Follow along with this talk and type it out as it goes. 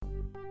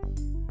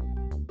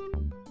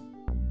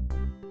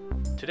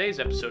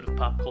Today's episode of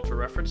Pop Culture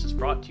Reference is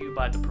brought to you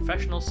by the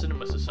Professional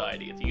Cinema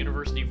Society at the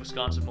University of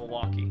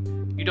Wisconsin-Milwaukee.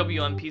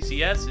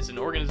 UWMPCS is an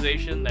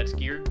organization that's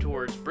geared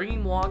towards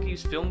bringing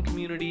Milwaukee's film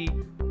community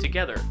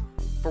together.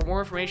 For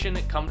more information,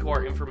 come to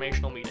our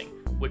informational meeting,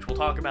 which we'll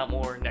talk about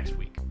more next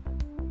week.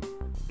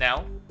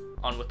 Now,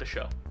 on with the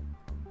show.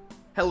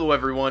 Hello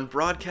everyone,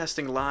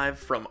 broadcasting live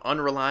from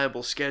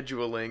Unreliable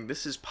Scheduling.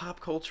 This is Pop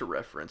Culture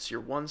Reference,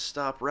 your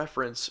one-stop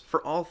reference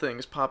for all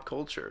things pop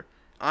culture.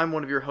 I'm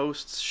one of your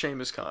hosts,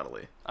 Seamus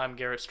Connolly. I'm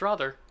Garrett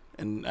Strother.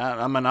 And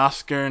I'm an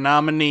Oscar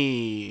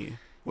nominee.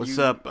 What's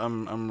up?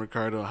 I'm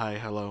Ricardo. Hi,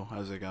 hello.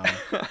 How's it going?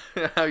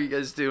 How are you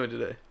guys doing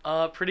today?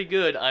 Pretty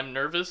good. I'm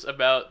nervous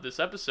about this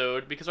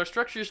episode because our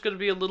structure is going to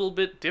be a little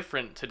bit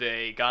different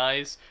today,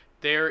 guys.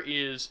 There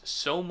is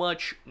so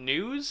much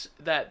news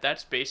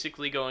that's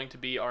basically going to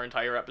be our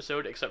entire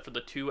episode, except for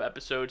the 2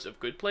 episodes of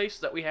Good Place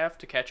that we have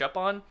to catch up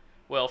on.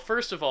 Well,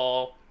 first of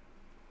all,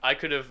 I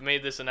could have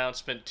made this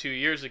announcement 2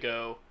 years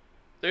ago.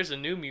 There's a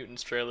New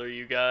Mutants trailer,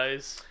 you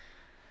guys.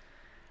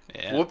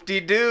 Yeah.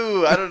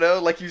 Whoop-de-doo! I don't know,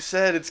 like you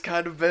said, it's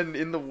kind of been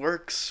in the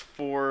works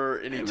for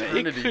an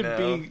eternity it could now.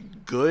 be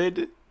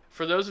good.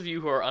 For those of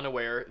you who are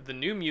unaware, The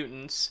New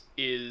Mutants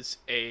is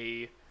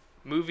a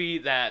movie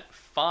that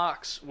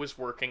Fox was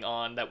working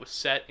on that was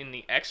set in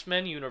the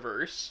X-Men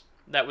universe.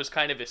 That was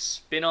kind of a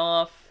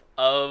spin-off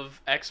of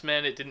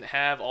X-Men. It didn't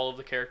have all of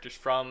the characters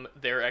from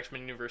their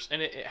X-Men universe in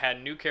it. It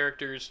had new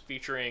characters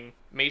featuring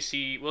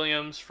Macy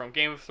Williams from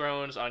Game of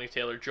Thrones, Anya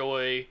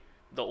Taylor-Joy,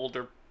 the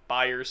older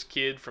Byers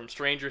kid from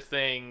Stranger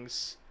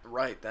Things.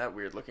 Right, that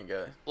weird-looking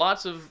guy.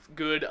 Lots of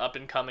good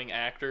up-and-coming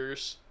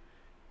actors.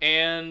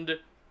 And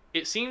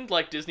it seemed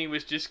like Disney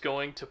was just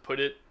going to put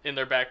it in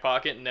their back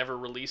pocket and never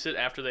release it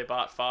after they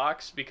bought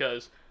Fox,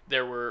 because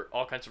there were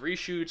all kinds of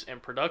reshoots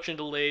and production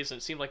delays, and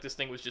it seemed like this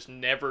thing was just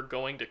never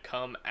going to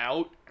come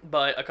out.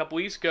 But a couple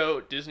weeks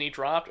ago, Disney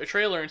dropped a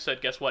trailer and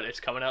said, guess what, it's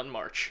coming out in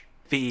March.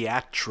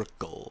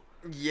 Theatrical.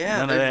 Yeah,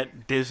 None of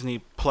that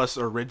Disney Plus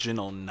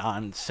original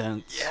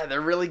nonsense. Yeah,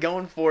 they're really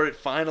going for it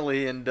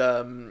finally, and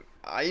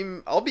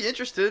I'll be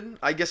interested.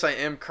 I guess I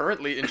am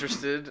currently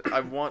interested. I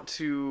want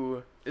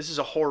to. This is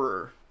a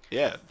horror.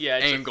 Yeah. Yeah,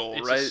 it's angle,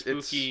 it's right? a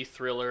spooky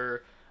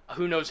thriller.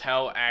 Who knows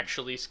how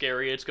actually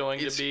scary it's going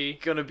to be?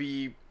 It's gonna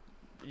be,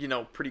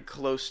 pretty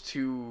close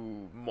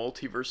to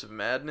Multiverse of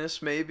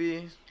Madness,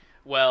 maybe.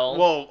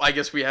 Well, I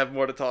guess we have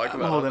more to talk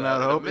about. I'm holding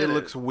out hope. It minute.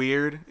 looks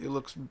weird. It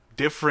looks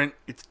different.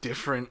 It's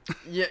different.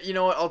 Yeah, you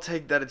know what? I'll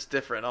take that it's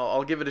different.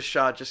 I'll give it a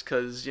shot just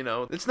because,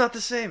 it's not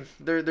the same.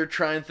 They're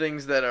trying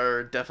things that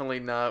are definitely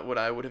not what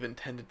I would have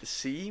intended to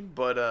see,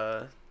 but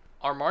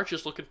our March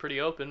is looking pretty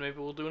open. Maybe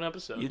we'll do an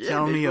episode. You Yeah,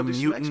 telling maybe me a we'll do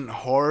some mutant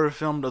horror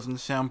film doesn't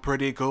sound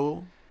pretty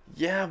cool?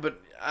 Yeah,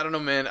 but I don't know,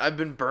 man. I've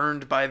been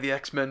burned by the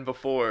X-Men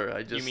before.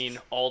 You mean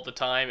all the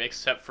time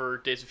except for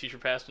Days of Future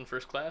Past and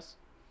First Class?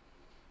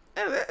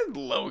 And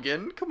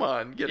Logan, come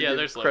on. Give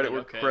there's credit Logan,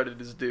 where okay.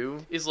 credit is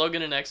due. Is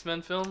Logan an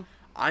X-Men film?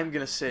 I'm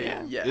going to say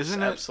yes,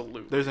 Isn't it?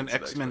 absolutely. There's an It's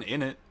X-Men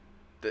in it.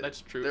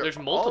 That's true. They're There's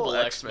all multiple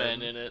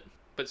X-Men in it.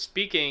 But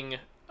speaking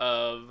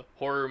of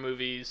horror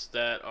movies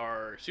that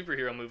are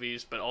superhero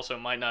movies, but also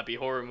might not be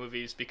horror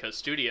movies because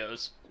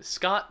studios,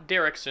 Scott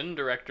Derrickson,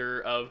 director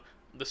of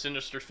the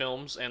Sinister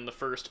films and the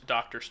first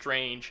Doctor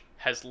Strange,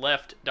 has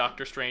left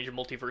Doctor Strange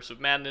Multiverse of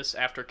Madness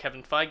after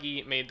Kevin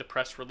Feige made the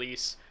press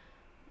release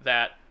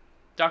that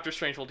Doctor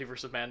Strange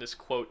Multiverse of Madness,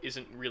 quote,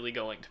 isn't really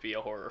going to be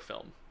a horror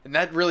film. And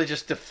that really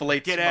just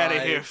deflates Get my outta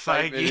here,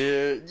 excitement Feige.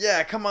 here.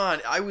 Yeah, come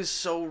on. I was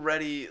so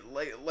ready.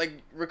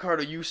 Like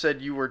Ricardo, you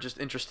said you were just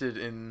interested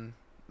in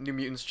New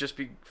Mutants just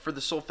for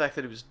the sole fact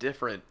that it was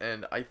different.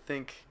 And I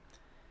think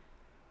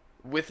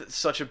with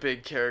such a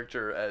big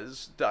character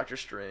as Doctor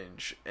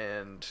Strange,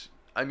 and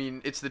I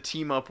mean, it's the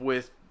team up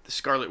with the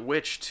Scarlet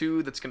Witch,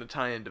 too, that's going to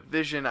tie into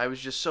Vision. I was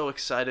just so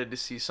excited to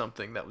see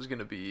something that was going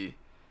to be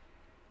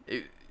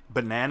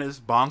Bananas,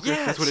 bonkers.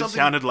 Yeah, That's what it something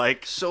sounded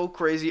like. so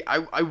crazy.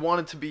 I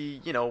wanted to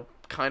be,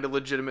 kind of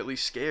legitimately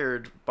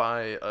scared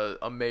by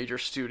a major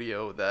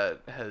studio that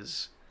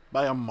has...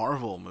 By a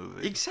Marvel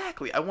movie.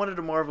 Exactly. I wanted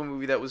a Marvel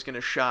movie that was going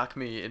to shock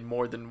me in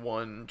more than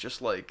one,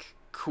 just,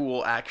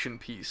 cool action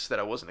piece that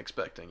I wasn't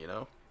expecting,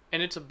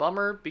 And it's a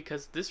bummer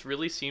because this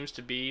really seems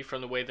to be,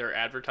 from the way they're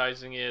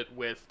advertising it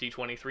with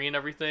D23 and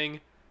everything,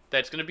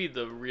 that's going to be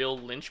the real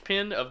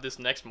linchpin of this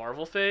next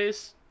Marvel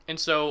phase. And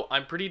so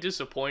I'm pretty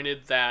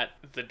disappointed that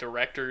the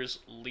director's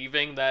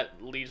leaving.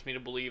 That leads me to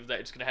believe that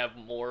it's going to have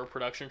more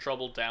production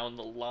trouble down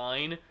the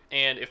line.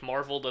 And if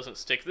Marvel doesn't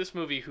stick this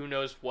movie, who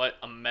knows what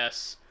a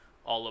mess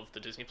all of the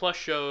Disney Plus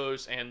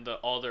shows and the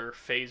other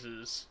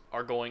phases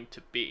are going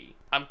to be.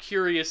 I'm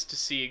curious to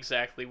see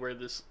exactly where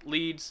this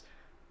leads.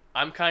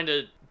 I'm kind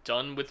of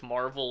done with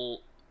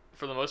Marvel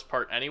for the most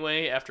part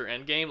anyway after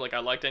Endgame. I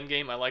liked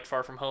Endgame, I liked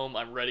Far From Home.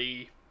 I'm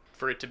ready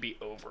for it to be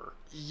over.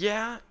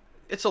 Yeah,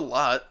 it's a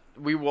lot.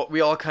 We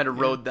all kind of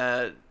rode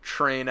that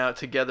train out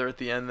together at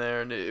the end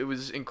there, and it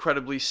was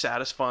incredibly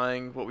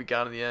satisfying what we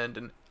got in the end.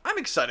 And I I'm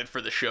excited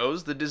for the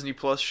shows, the Disney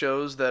Plus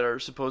shows that are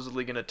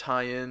supposedly going to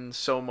tie in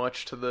so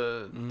much to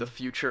the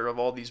future of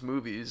all these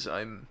movies.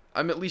 I'm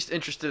at least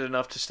interested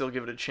enough to still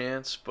give it a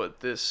chance, but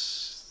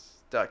this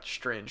Doctor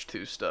Strange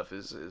 2 stuff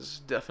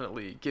is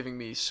definitely giving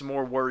me some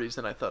more worries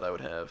than I thought I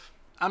would have.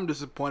 I'm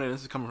disappointed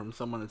this is coming from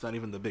someone that's not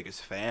even the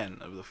biggest fan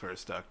of the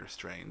first Doctor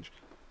Strange.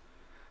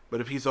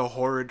 But if he's a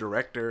horror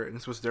director and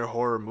this was their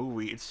horror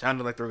movie, it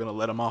sounded like they were going to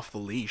let him off the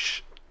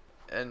leash.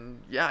 And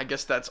yeah, I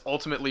guess that's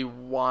ultimately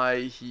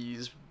why he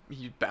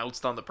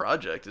bounced on the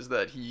project, is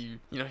that he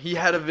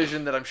had a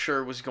vision that I'm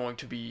sure was going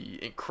to be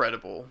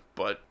incredible,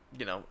 but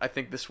I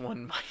think this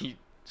one might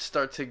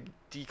start to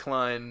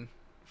decline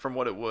from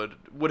what it would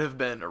have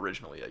been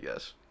originally, I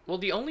guess. Well,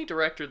 the only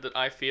director that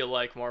I feel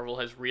like Marvel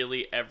has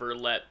really ever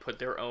let put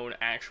their own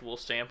actual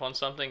stamp on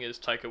something is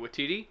Taika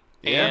Waititi.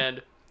 Yeah.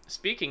 And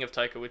speaking of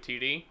Taika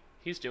Waititi,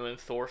 he's doing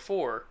Thor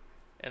 4,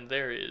 and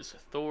there is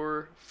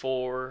Thor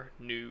 4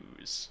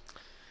 news.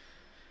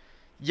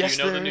 Yes, do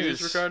you know there the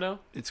news, is. Ricardo?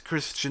 It's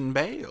Christian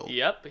Bale.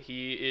 Yep,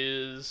 he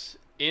is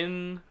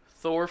in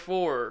Thor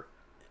 4.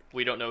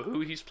 We don't know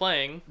who he's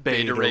playing.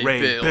 Beta Ray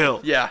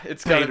Bill. Yeah,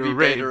 it's gotta Beta be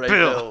Ray Beta Ray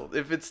Bill. Bill.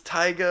 If it's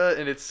Tyga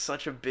and it's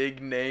such a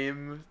big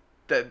name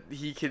that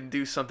he can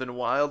do something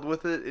wild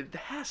with it, it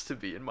has to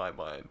be in my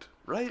mind,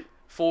 right?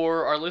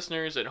 For our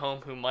listeners at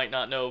home who might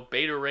not know,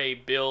 Beta Ray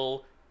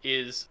Bill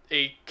is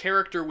a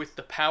character with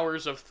the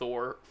powers of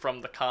Thor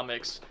from the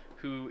comics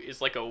who is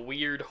like a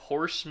weird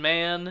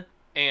horseman,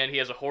 and he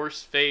has a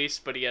horse face,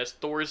 but he has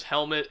Thor's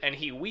helmet, and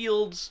he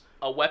wields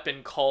a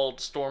weapon called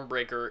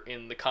Stormbreaker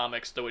in the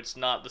comics, though it's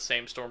not the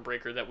same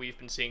Stormbreaker that we've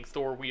been seeing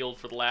Thor wield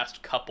for the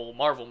last couple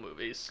Marvel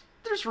movies.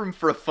 There's room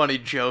for a funny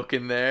joke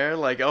in there,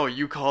 like, oh,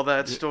 you call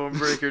that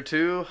Stormbreaker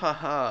too?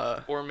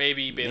 Haha. Or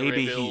maybe Beta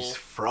Maybe Ray Bill. he's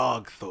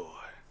Frog Thor.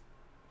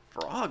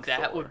 Frog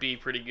That Thor. would be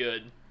pretty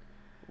good.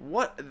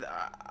 What?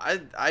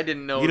 I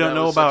didn't know You don't that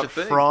know was such about a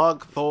thing.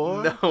 Frog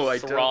Thor? No, I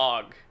don't.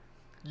 Throg.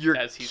 You're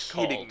as he's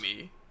kidding called.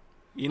 me.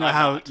 You know I'm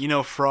how not. you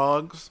know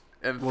frogs?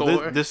 And Well,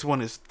 Thor? this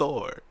one is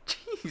Thor,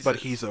 Jesus. but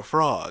he's a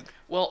frog.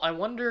 Well, I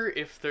wonder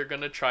if they're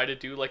gonna try to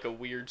do like a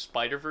weird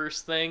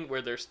Spider-Verse thing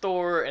where there's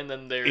Thor and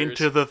then there's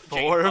Into the Jane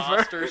Thorverse?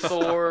 Foster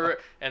Thor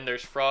and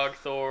there's Frog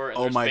Thor and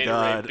Oh there's my Beta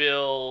God. Ray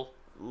Bill.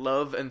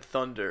 Love and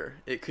Thunder.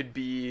 It could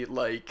be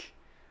like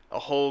a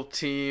whole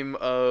team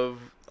of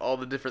all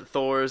the different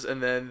Thors,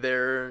 and then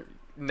their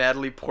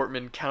Natalie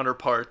Portman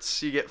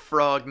counterparts. You get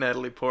Frog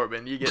Natalie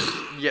Portman. You get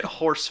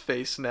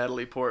Horseface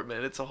Natalie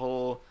Portman. It's a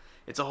whole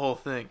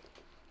thing.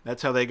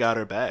 That's how they got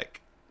her back.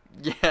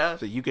 Yeah.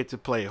 So you get to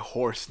play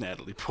horse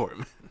Natalie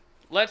Portman.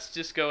 Let's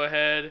just go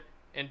ahead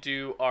and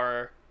do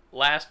our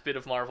last bit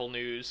of Marvel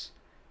news,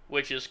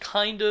 which is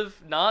kind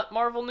of not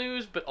Marvel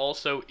news, but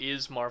also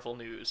is Marvel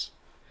news.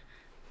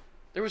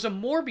 There was a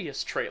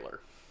Morbius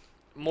trailer.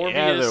 Morbius,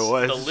 Yeah, there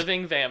was. the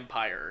Living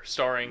Vampire,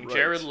 starring Right.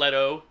 Jared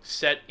Leto,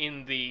 set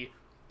in the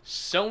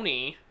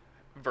Sony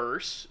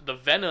verse, the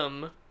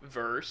Venom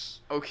verse.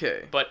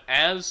 Okay. But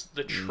as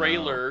the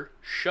trailer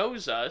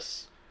shows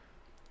us,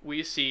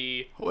 we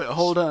see. Wait,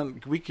 hold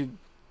on.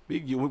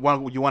 You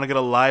want to get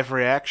a live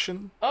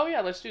reaction? Oh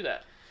yeah, let's do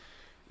that.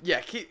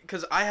 Yeah,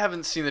 because I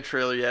haven't seen the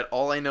trailer yet.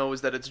 All I know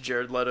is that it's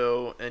Jared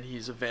Leto and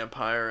he's a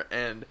vampire,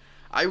 and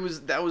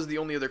that was the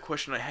only other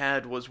question I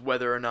had, was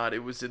whether or not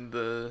it was in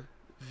the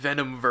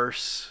Venom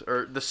verse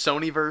or the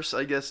Sony verse,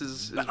 I guess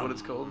is what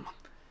it's called.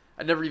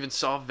 I never even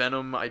saw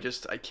Venom. I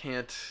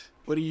can't.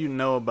 What do you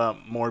know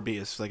about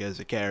Morbius, like, as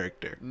a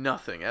character?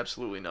 Nothing.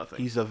 Absolutely nothing.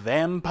 He's a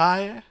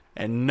vampire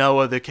and no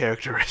other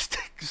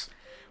characteristics.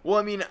 Well,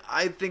 I mean,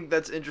 I think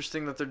that's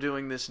interesting that they're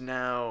doing this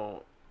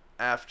now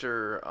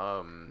after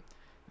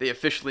they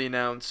officially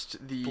announced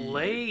the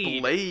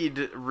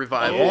Blade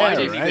revival. Oh, I I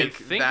didn't didn't even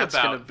think that's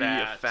about gonna be a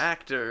that.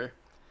 factor.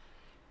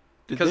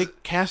 Did 'Cause- they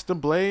cast a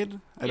Blade?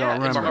 I Yeah,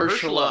 don't it's remember.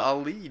 Mahershala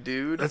Ali,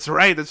 dude. That's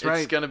right. That's It's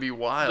right. gonna be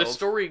wild. The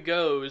story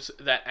goes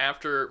that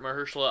after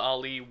Mahershala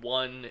Ali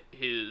won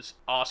his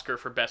Oscar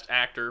for Best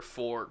Actor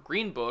for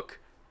Green Book,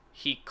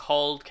 he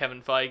called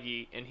Kevin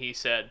Feige and he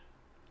said,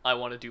 I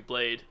want to do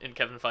Blade. And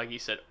Kevin Feige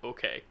said,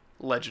 okay.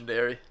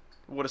 Legendary.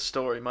 What a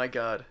story, my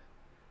god.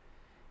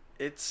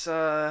 It's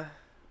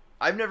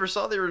I've never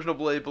saw the original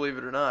Blade, believe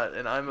it or not,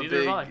 and I'm a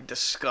Neither have I. big,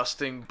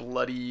 disgusting,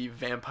 bloody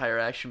vampire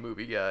action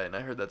movie guy, and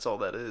I heard that's all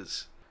that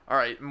is.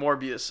 Alright,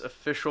 Morbius,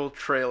 official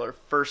trailer,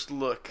 first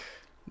look.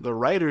 The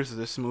writers of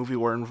this movie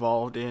were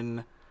involved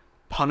in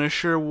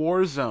Punisher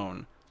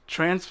Warzone,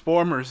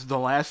 Transformers The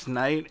Last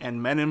Night,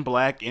 and Men in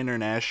Black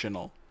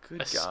International,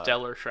 Good A god.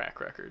 stellar track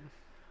record.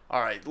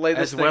 Alright, lay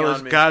this as thing well on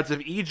as me. Gods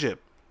of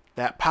Egypt,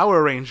 that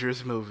Power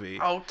Rangers movie,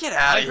 Oh, get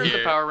out I of heard here.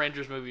 the Power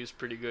Rangers movie is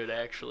pretty good,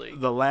 actually.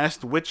 The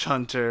Last Witch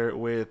Hunter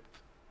with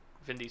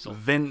Vin Diesel.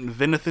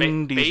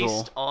 Vinathan Diesel.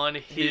 Based on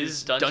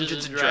his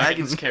Dungeons and Dragons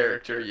Dragons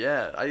character.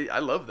 Yeah, I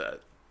love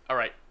that.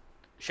 Alright.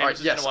 Alright, Seamus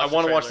is yes, gonna I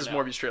want to the watch trailer this now.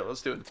 Morbius trailer.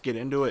 Let's do it. Let's get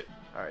into it.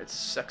 Alright,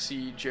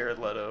 sexy Jared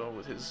Leto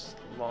with his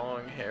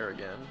long hair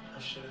again.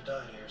 I should have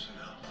died years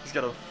ago. He's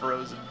got a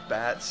frozen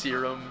bat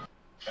serum.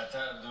 Got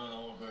tired of doing the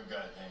whole good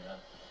guy thing, huh?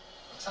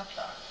 What's up,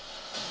 Doc?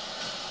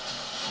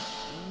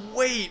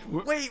 Wait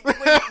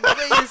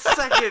a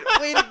second.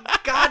 Wait a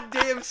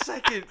goddamn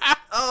second.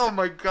 Oh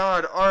my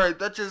god. Alright,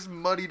 that just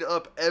muddied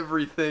up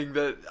everything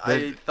that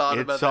I thought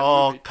about It's that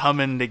all movie.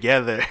 coming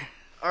together.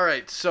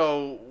 Alright,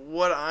 so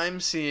what I'm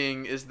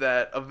seeing is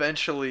that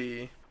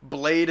eventually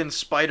Blade and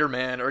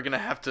Spider-Man are gonna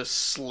have to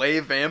slay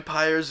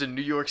vampires in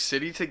New York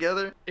City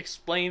together?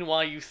 Explain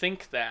why you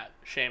think that,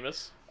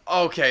 Seamus.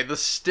 Okay, the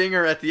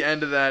stinger at the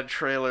end of that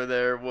trailer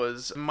there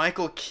was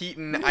Michael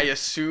Keaton, I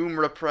assume,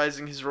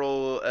 reprising his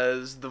role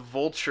as the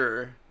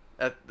Vulture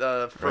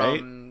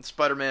from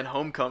Spider-Man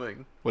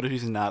Homecoming. What if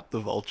he's not the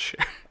Vulture?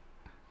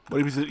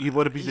 What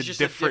if he's He's just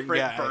different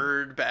guy?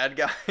 bird bad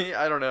guy.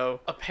 I don't know.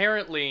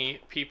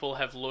 Apparently, people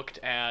have looked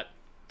at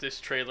this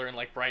trailer and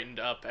like brightened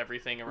up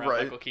everything around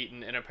Right. Michael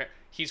Keaton, and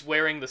he's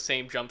wearing the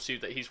same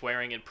jumpsuit that he's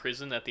wearing in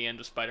prison at the end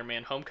of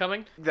Spider-Man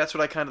Homecoming. That's what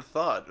I kind of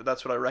thought.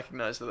 That's what I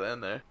recognized at the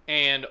end there.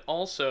 And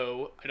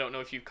also, I don't know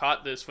if you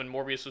caught this when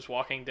Morbius was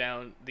walking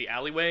down the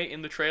alleyway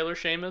in the trailer,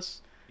 Seamus.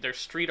 There's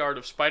street art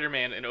of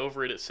Spider-Man, and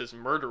over it says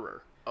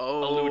murderer,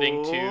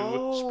 alluding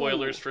to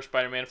spoilers for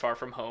Spider-Man Far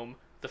From Home.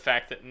 The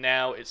fact that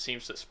now it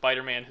seems that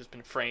Spider-Man has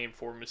been framed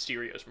for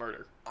Mysterio's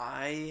murder.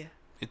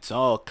 It's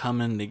all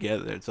coming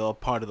together. It's all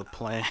part of the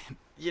plan.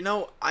 You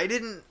know, I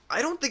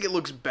don't think it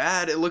looks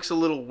bad. It looks a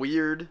little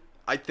weird.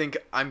 I think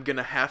I'm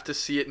gonna have to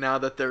see it now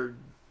that they're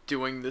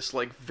doing this,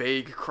 like,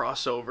 vague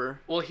crossover.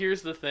 Well,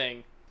 here's the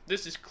thing.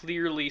 This is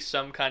clearly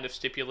some kind of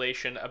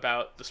stipulation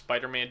about the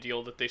Spider-Man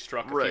deal that they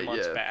struck a few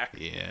months back.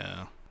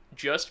 Yeah.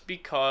 Just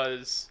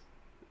because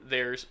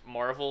there's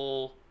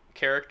Marvel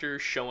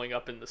characters showing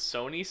up in the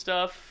Sony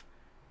stuff,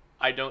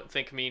 I don't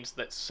think means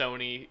that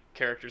Sony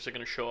characters are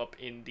going to show up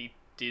in the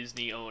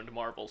Disney-owned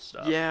Marvel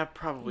stuff. Yeah,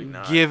 probably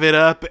not. Give it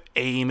up,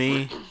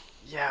 Amy.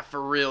 Yeah,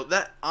 for real.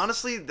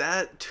 Honestly,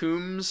 that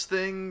Tombs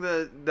thing,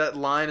 that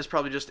line is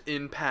probably just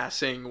in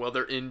passing while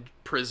they're in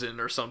prison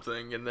or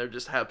something, and they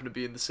just happen to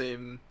be in the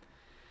same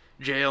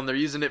jail, and they're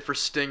using it for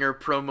Stinger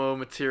promo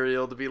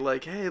material to be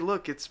like, hey,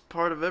 look, it's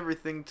part of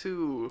everything,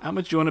 too. How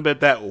much you want to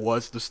bet that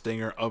was the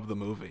stinger of the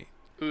movie?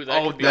 Ooh,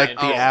 that could be Like the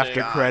interesting. after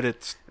God.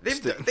 credits.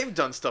 They've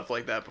done stuff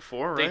like that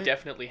before, right? They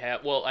definitely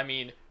have. Well, I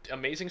mean,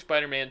 Amazing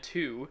Spider-Man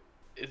 2,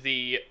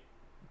 the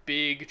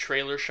big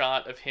trailer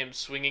shot of him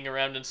swinging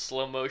around in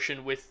slow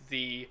motion with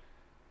the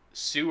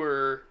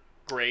sewer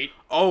grate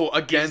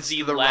against is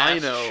the the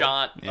last Rhino.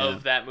 shot Yeah.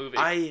 of that movie.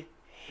 I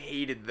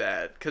hated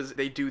that because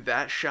they do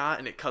that shot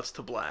and it cuts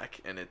to black,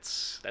 and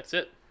That's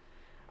it.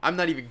 I'm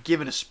not even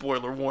giving a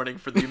spoiler warning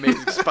for the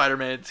Amazing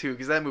Spider-Man 2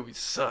 because that movie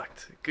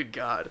sucked. Good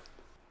God.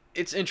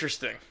 It's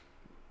interesting.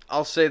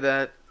 I'll say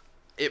that.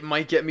 It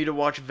might get me to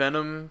watch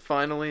Venom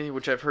finally,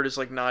 which I've heard is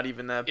like not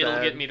even that bad.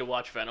 It'll get me to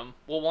watch Venom.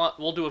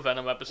 We'll do a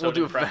Venom episode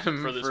do in a prep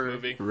Venom for this for-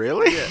 movie.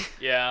 Really?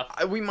 Yeah.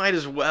 We might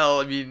as well.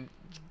 I mean,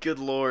 good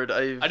Lord.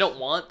 I don't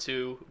want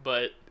to,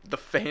 but The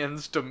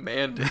fans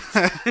demand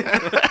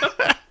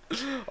it.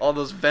 All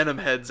those Venom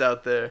heads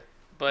out there.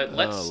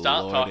 let's Oh,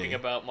 stop lordy. talking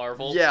about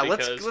Marvel. Yeah,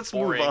 because let's it's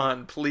move boring.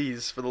 on,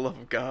 please, for the love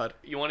of God.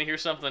 You want to hear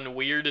something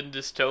weird and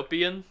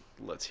dystopian?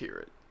 Let's hear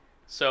it.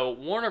 So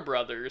Warner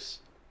Brothers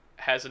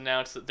has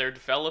announced that they're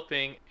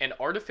developing an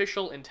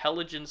artificial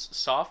intelligence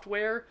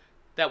software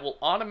that will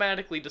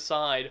automatically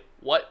decide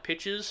what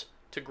pitches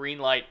to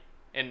greenlight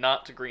and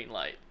not to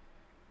greenlight.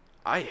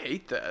 I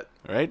hate that.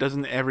 Right?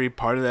 Doesn't every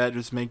part of that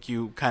just make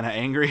you kind of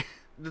angry?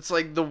 It's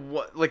like the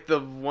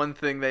one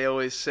thing they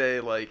always say,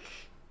 like,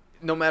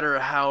 no matter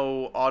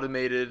how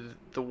automated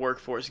the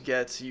workforce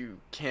gets, you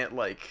can't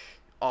like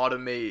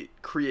automate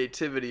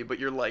creativity, but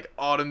you're like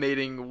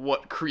automating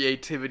what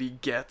creativity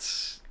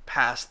gets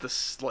past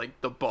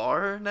the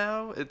bar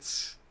now.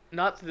 It's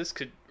Not that this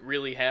could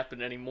really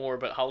happen anymore,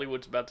 but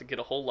Hollywood's about to get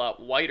a whole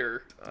lot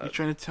whiter. You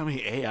trying to tell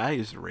me AI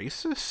is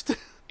racist?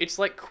 It's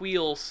like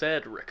Queel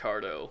said,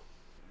 Ricardo.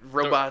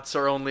 robots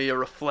are only a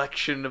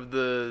reflection of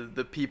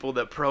the people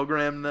that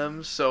program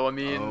them. So I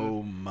mean,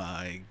 Oh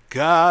my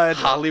god.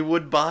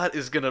 Hollywood bot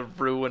is gonna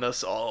ruin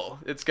us all.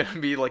 It's gonna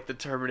be like the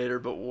Terminator,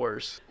 but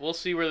worse. We'll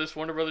see where this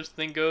Warner Brothers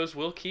thing goes.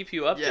 We'll keep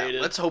you updated.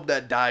 Yeah, let's hope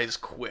that dies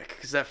quick,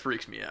 because that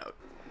freaks me out.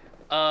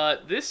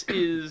 This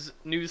is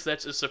news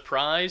that's a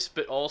surprise,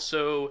 but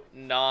also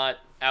not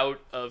out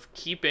of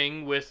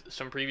keeping with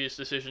some previous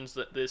decisions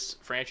that this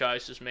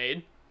franchise has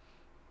made.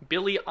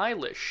 Billie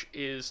Eilish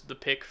is the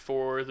pick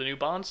for the new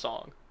Bond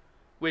song,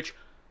 which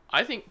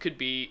I think could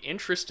be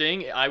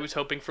interesting. I was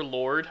hoping for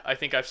Lorde. I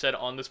think I've said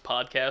on this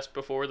podcast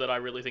before that I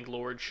really think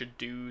Lorde should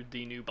do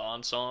the new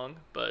Bond song,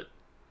 but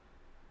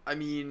I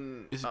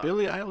mean, Is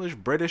Billie Eilish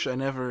British? I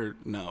never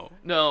know.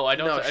 no, I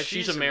don't. no,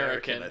 She's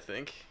American. I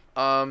think.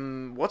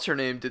 What's her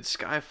name? Did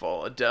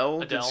Skyfall? Adele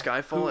did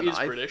Skyfall, who and is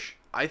British.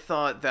 I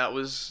thought that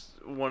was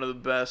one of the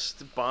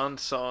best Bond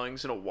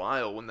songs in a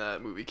while when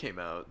that movie came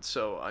out.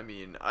 So, I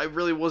mean, I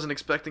really wasn't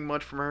expecting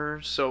much from her,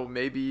 so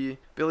maybe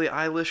Billie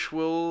Eilish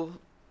will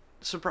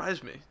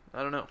surprise me.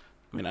 I don't know.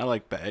 I mean, I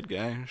like Bad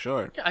Guy,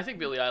 sure. Yeah, I think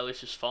Billie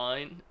Eilish is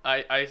fine.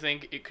 I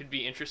think it could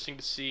be interesting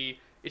to see.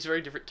 It's a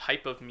very different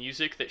type of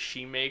music that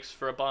she makes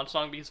for a Bond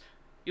song, because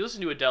you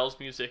listen to Adele's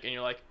music and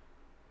you're like,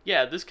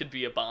 yeah, this could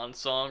be a Bond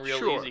song real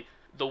Sure. easy.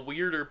 the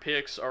weirder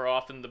picks are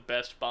often the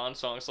best Bond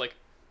songs. Like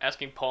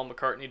asking Paul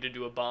McCartney to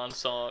do a Bond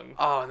song.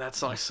 Oh, and that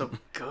song's so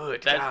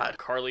good. That God.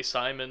 Carly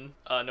Simon,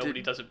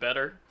 Nobody Does It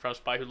Better from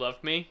Spy Who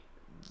Loved Me.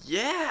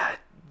 Yeah.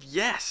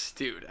 Yes,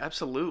 dude.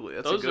 Absolutely.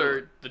 That's Those a good are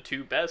one. the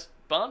two best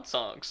Bond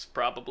songs,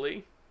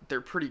 probably.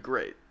 They're pretty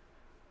great.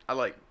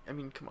 I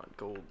mean, come on,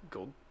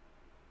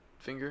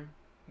 Goldfinger.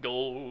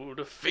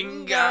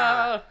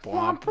 Goldfinger.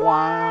 Bwah,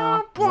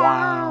 bwah,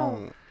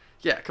 bwah.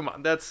 Yeah, come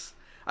on.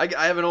 I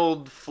have an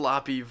old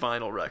floppy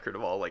vinyl record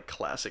of all like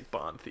classic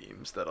Bond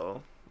themes that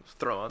I'll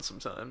throw on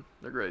sometime.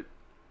 They're great.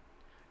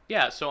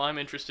 Yeah, so I'm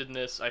interested in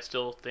this. I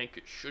still think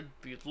it should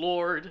be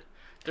Lord.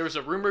 There was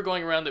a rumor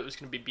going around that it was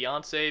going to be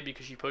Beyonce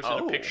because she posted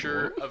a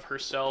picture of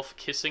herself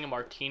kissing a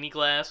martini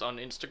glass on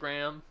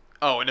Instagram.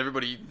 Oh, and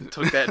everybody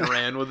took that and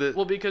ran with it.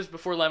 Well, because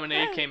before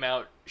Lemonade came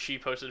out, she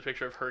posted a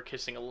picture of her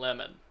kissing a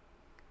lemon.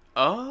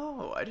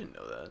 Oh, I didn't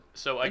know that.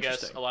 So I guess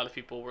Interesting. a lot of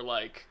people were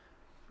like,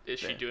 "Is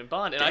she Damn. doing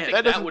Bond?" And Damn. I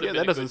think that would have been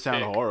that a doesn't good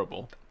sound pick.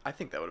 horrible. I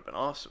think that would have been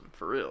awesome,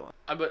 for real.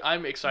 But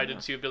I'm excited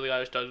to see what Billie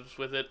Eilish does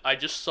with it. I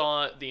just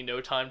saw the No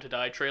Time to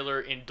Die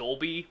trailer in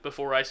Dolby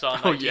before I saw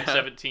Oh, yeah.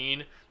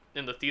 1917,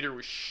 and the theater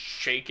was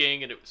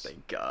shaking, and it was.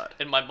 Thank God.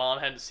 And my mom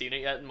hadn't seen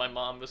it yet, and my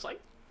mom was like,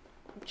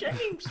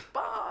 "James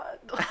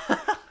Bond."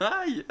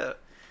 Yeah.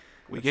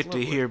 We That's get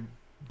lovely. to hear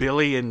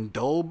Billy and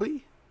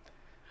Dolby.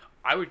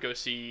 I would go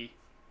see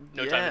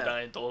No Time to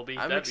Die in Dolby.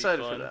 I'm That'd excited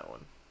be for fun. that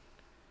one.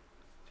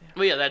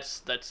 Well, yeah, that's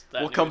that.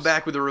 We'll come news.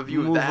 back with a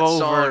review of Move that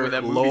song over, when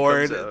that movie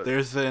Lord. comes out.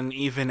 There's an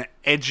even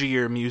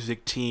edgier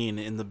music teen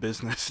in the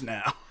business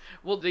now.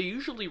 Well, they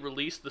usually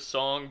release the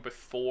song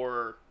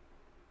before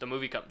the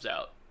movie comes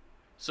out,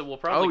 so we'll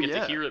probably get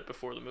yeah. to hear it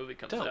before the movie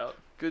comes Dope. out.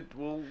 Good.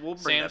 We'll bring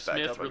Sam that back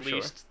Smith up, I'm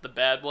released the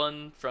bad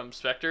one from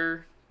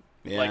Spectre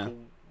Yeah. like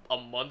a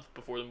month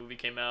before the movie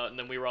came out, and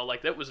then we were all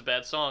like, "That was a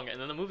bad song,"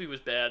 and then the movie was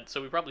bad,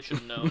 so we probably should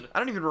have known. I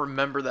don't even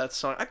remember that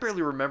song. I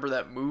barely remember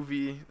that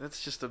movie.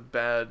 That's just a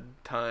bad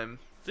time.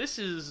 This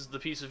is the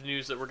piece of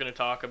news that we're going to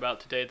talk about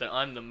today that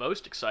I'm the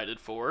most excited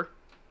for.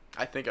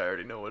 I think I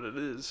already know what it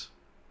is.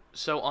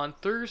 So on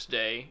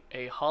Thursday,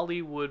 a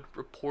Hollywood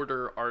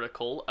Reporter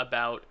article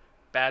about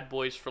Bad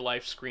Boys for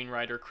Life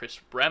screenwriter Chris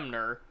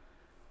Bremner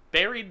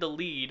buried the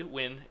lead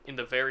when, in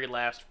the very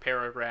last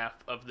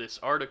paragraph of this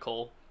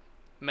article,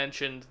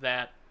 mentioned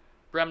that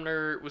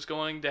Bremner was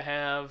going to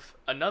have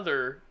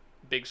another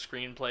big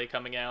screenplay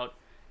coming out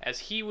as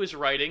he was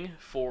writing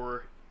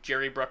for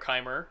Jerry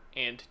Bruckheimer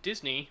and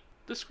Disney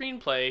the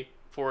screenplay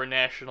for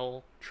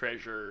National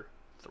Treasure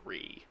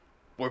 3.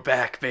 We're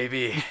back,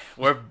 baby.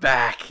 We're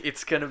back.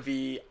 It's gonna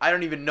be... I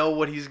don't even know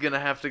what he's gonna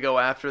have to go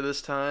after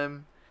this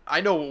time. I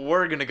know what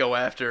we're gonna go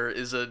after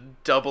is a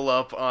double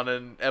up on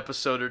an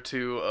episode or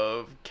two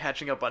of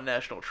catching up on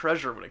National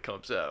Treasure when it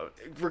comes out.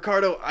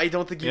 Ricardo, I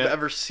don't think you've Yeah.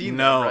 ever seen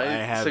No, that, right?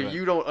 I haven't. So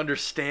you don't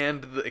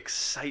understand the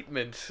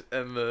excitement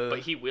and the... But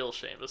he will,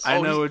 Seamus. I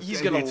know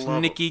he's gonna it's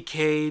love Nicky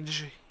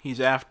Cage. He's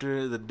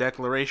after the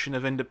Declaration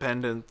of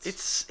Independence.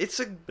 It's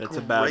a That's great...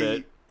 about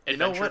it. You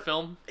know Adventure what?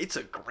 film. It's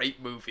a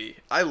great movie.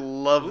 I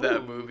love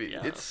that Ooh, movie.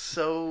 yeah. It's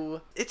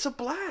a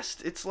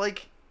blast. It's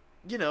like,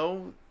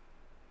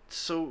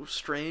 so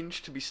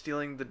strange to be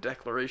stealing the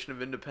Declaration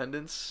of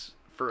Independence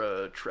for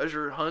a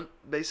treasure hunt,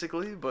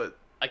 basically, but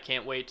I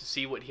can't wait to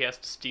see what he has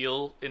to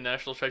steal in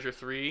National Treasure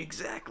 3.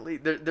 exactly.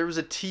 There was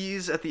a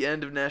tease at the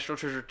end of National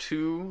Treasure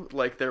 2,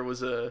 like there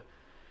was a...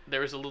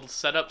 There is a little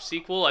setup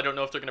sequel. I don't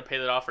know if they're going to pay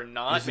that off or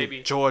not. Is Maybe.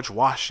 it George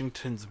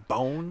Washington's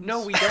bones?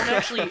 No, we don't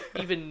actually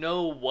even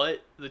know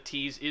what the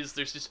tease is.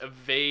 There's just a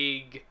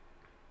vague...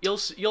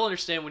 You'll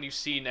understand when you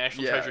see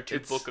National Yeah, Treasure 2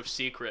 it's- Book of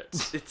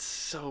Secrets. It's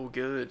so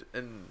good,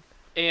 and...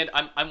 And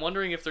I'm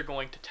wondering if they're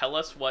going to tell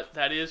us what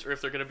that is, or if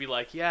they're going to be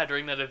like, yeah,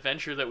 during that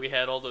adventure that we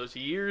had all those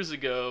years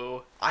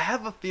ago. I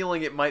have a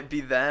feeling it might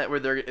be that, where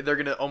they're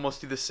gonna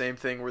almost do the same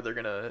thing, where they're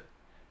gonna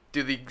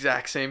do the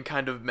exact same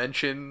kind of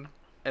mention,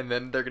 and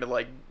then they're gonna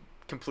like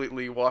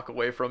completely walk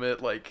away from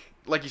it. Like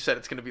you said,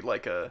 it's gonna be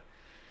like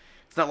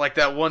it's not like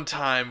that one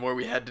time where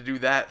we had to do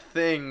that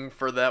thing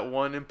for that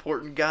one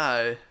important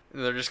guy,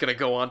 and they're just gonna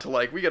go on to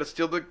like, we gotta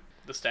steal the...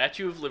 The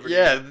Statue of Liberty.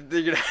 Yeah,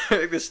 they're gonna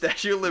make the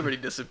Statue of Liberty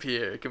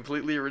disappear.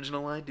 Completely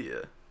original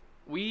idea.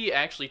 We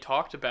actually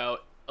talked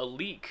about a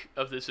leak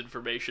of this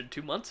information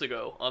 2 months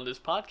ago on this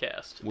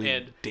podcast. We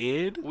and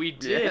did? we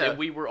did, Yeah. and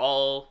we were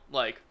all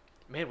like,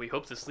 man, we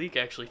hope this leak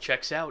actually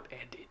checks out,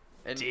 and it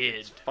And did.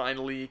 it's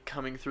finally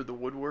coming through the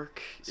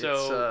woodwork.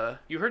 So,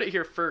 you heard it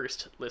here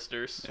first,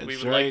 listeners. We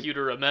That's would right. like you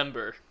to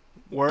remember.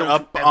 We're Don't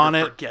up you ever on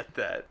it. Forget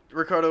that,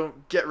 Ricardo.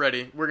 Get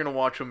ready. We're gonna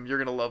watch them. You're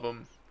gonna love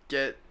them.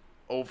 Get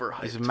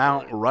overhyped. Is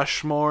Mount for it.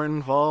 Rushmore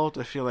involved?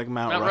 I feel like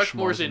Mount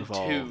Rushmore's Rushmore's in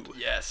involved. 2.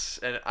 Yes,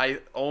 and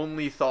I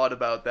only thought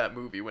about that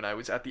movie when I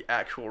was at the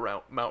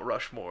actual Mount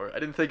Rushmore. I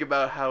didn't think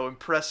about how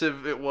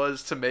impressive it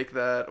was to make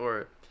that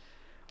or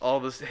all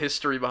this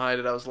history behind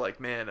it. I was like,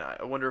 man,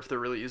 I wonder if there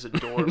really is a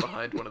door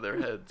behind one of their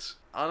heads.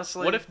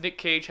 Honestly, What if Nick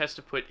Cage has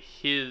to put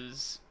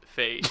his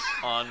face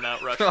on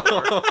Mount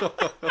Rushmore?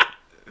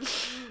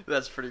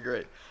 That's pretty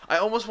great. I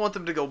almost want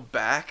them to go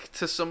back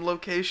to some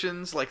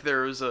locations. Like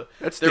there was a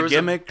That's there the was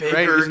gimmick, a bigger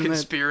right? Isn't it?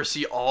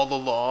 conspiracy all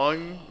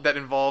along that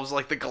involves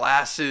like the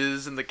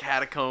glasses and the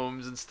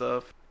catacombs and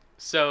stuff.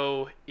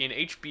 So, in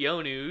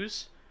HBO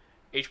news,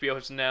 HBO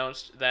has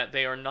announced that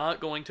they are not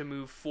going to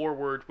move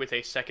forward with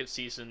a second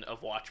season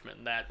of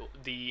Watchmen. That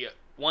the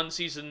one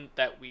season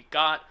that we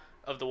got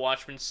of the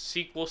Watchmen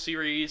sequel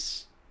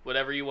series,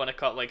 whatever you want to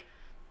call it, like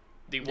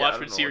the Yeah, I don't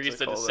Watchmen know what series to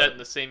that call is that. set in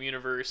the same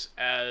universe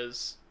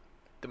as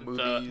The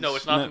movies. no,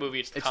 it's not No, the movie,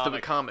 it's the It's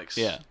comic. the comics.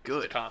 Yeah. The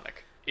Good.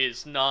 comic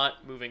is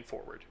not moving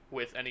forward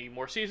with any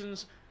more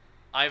seasons.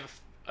 I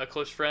have a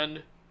close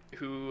friend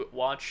who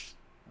watched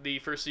the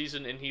first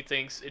season and he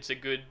thinks it's a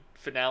good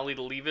finale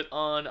to leave it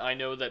on. I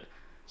know that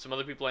some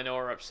other people I know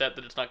are upset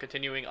that it's not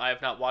continuing. I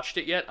have not watched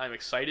it yet. I'm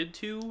excited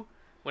to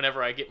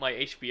whenever I get my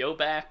HBO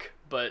back,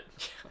 but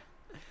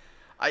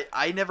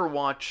I never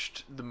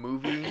watched the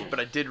movie, but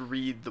I did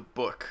read the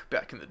book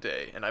back in the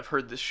day, and I've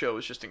heard this show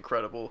is just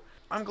incredible.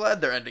 I'm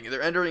glad they're ending it.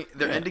 They're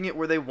ending it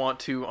where they want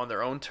to, on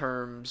their own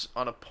terms,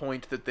 on a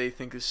point that they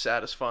think is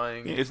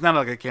satisfying. It's not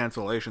like a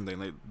cancellation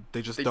thing.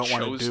 They just They don't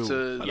want chose to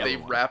do. They another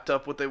one. wrapped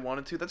up what they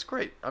wanted to. That's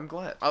great. I'm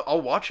glad.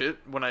 I'll watch it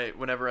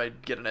whenever I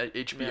get an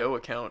HBO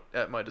account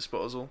at my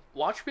disposal.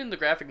 Watchmen the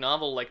graphic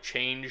novel like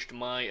changed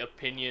my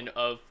opinion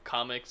of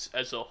comics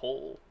as a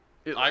whole.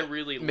 It, I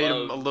really made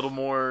love them a little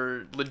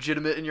more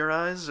legitimate in your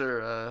eyes,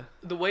 or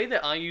the way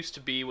that I used to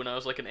be when I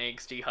was like an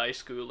angsty high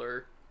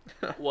schooler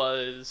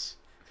was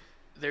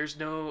there's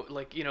no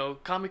like, you know,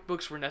 comic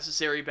books were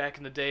necessary back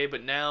in the day,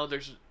 but now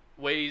there's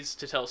ways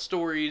to tell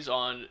stories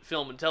on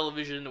film and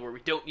television where we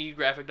don't need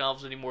graphic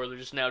novels anymore. They're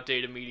just now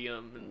data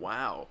medium and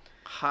wow,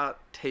 hot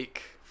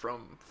take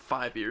from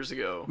 5 years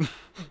ago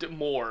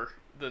more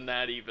than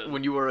that even.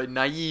 when you were a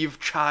naive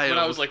child. When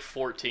I was like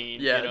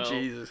 14, yeah, you know?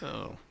 Jesus.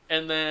 Oh.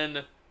 And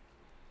then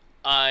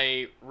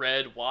I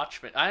read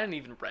Watchmen. I hadn't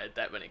even read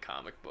that many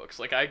comic books.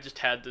 Like, I just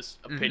had this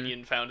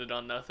opinion founded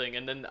on nothing.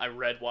 And then I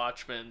read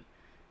Watchmen,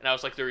 and I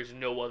was like, there is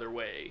no other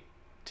way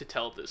to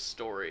tell this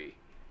story.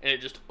 And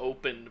it just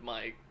opened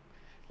my...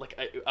 Like,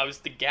 I was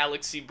the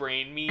galaxy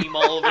brain meme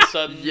all of a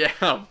sudden. Yeah,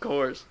 of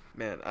course.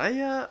 Man,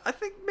 I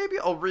think maybe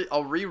I'll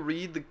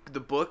reread the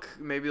book.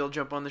 Maybe I'll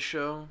jump on the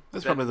show.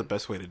 That's Then- probably the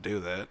best way to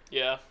do that.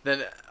 Yeah.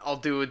 Then I'll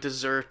do a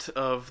dessert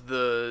of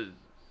the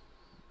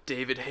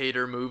David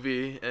Hayter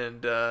movie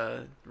and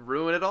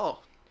ruin it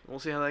all. We'll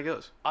see how that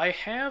goes. I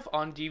have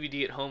on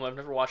DVD at home, I've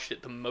never watched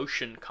it, the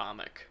motion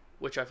comic,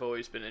 which I've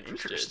always been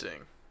interested.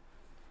 Interesting.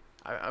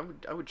 I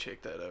would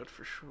check that out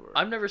for sure.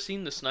 I've never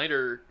seen the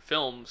Snyder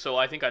film, so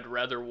I think I'd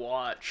rather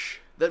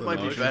watch that The might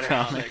be motion better.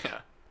 comic. Yeah.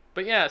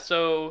 But yeah,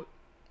 so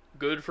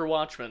good for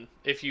Watchmen.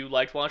 If you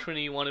liked Watchmen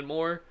and you wanted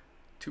more,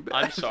 Too bad.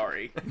 I'm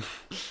sorry.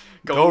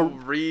 Go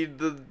read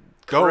the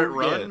current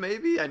run, yeah.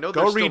 maybe. I know.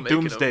 Go they're still read making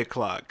 'em. Doomsday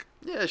Clock.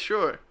 Yeah,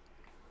 sure.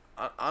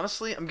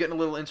 Honestly, I'm getting a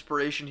little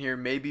inspiration here.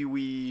 Maybe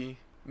we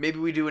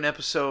do an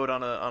episode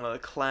on a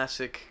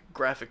classic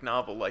graphic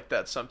novel like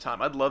that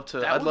sometime. I'd love to.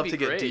 That I'd would love be to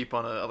get great. deep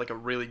on a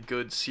really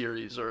good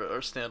series or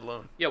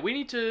standalone. Yeah, we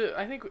need to.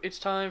 I think it's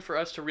time for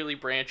us to really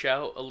branch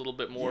out a little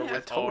bit more Yeah,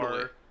 with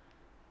totally. our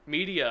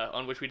media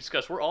on which we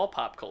discuss. We're all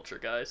pop culture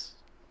guys.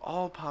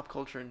 All pop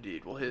culture,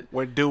 indeed. We'll hit.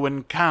 We're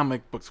doing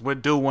comic books. We're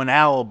doing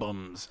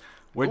albums.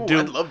 Ooh,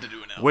 I'd love to do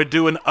an album. We're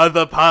doing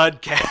other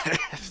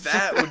podcasts.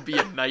 That would be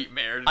a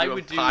nightmare to I do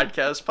would a do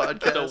podcast.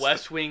 The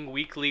West Wing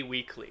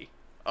Weekly.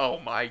 Oh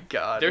my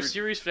god. Their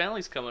series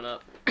finale's coming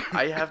up.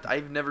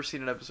 I've never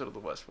seen an episode of The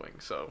West Wing,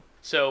 so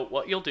So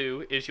what you'll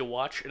do is you'll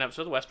watch an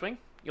episode of The West Wing,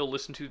 you'll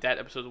listen to that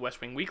episode of The West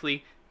Wing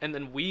Weekly, and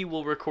then we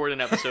will record an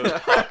episode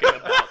talking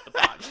about the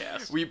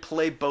podcast. we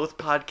play both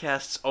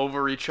podcasts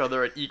over each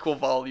other at equal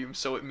volume,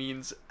 so it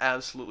means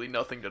absolutely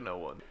nothing to no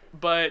one.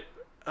 But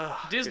Ugh,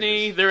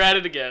 Disney, goodness. they're at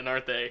it again,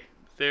 aren't they?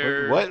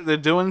 They're What? They're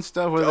doing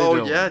stuff? What are they Oh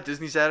doing? yeah,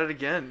 Disney's at it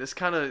again. This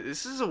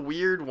is a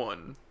weird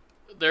one.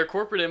 Their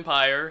corporate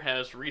empire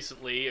has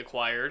recently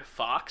acquired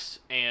Fox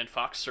and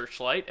Fox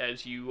Searchlight,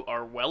 as you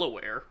are well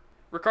aware.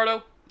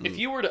 Ricardo, if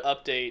you were to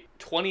update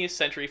 20th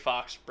Century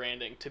Fox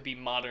branding to be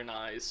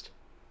modernized,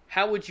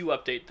 how would you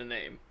update the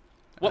name?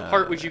 What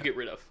part would you get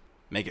rid of?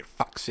 Make it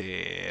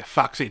Foxy.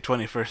 Foxy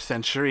 21st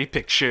Century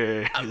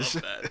Pictures. I love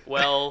that.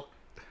 Well,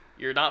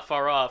 you're not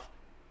far off.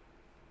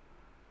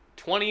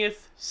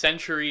 20th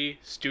Century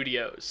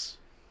Studios.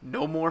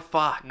 No more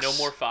Fox. No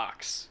more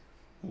Fox.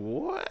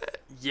 What?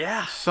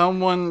 Yeah,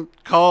 Someone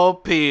call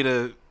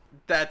Peter.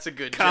 that's a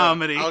good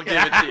Comedy. joke. I'll give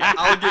it to you.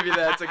 I'll give you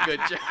that's a good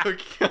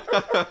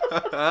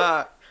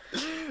joke.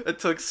 It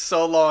took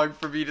so long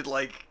for me to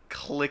like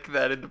click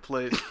that into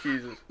place.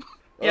 Jesus.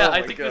 Yeah, Oh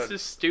I my think God. this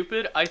is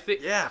stupid. I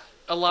think Yeah.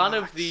 a lot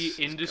Fox of the is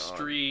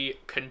industry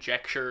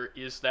conjecture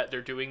is that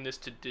they're doing this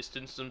to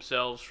distance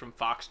themselves from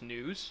Fox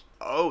News.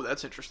 Oh,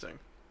 that's interesting.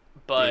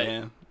 But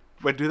Yeah.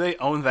 But do they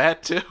own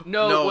that too?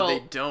 no, No, well, they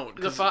don't,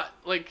 The 'cause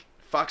like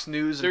Fox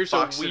News and there's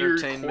Fox a weird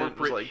Entertainment was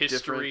corporate like different.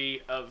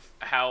 history of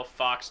how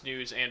Fox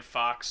News and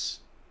Fox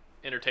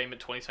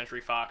Entertainment, 20th Century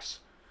Fox,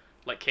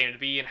 like came to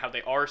be and how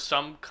they are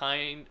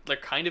they're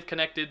kind of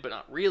connected, but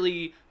not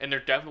really, and they're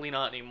definitely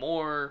not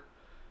anymore.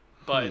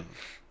 But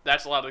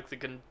that's a lot of the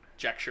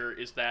conjecture,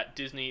 is that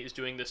Disney is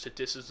doing this to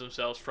distance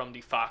themselves from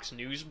the Fox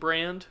News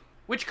brand,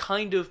 which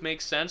kind of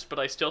makes sense, but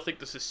I still think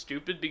this is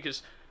stupid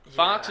because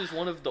Fox is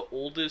one of the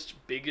oldest,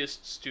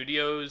 biggest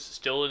studios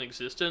still in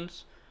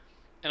existence,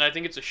 and I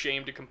think it's a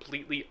shame to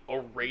completely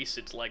erase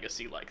its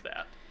legacy like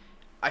that.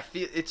 I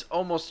feel it's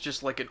almost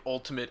just like an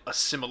ultimate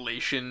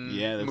assimilation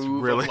Yeah, that's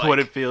move. really Of like, what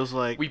it feels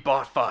like. We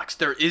bought Fox.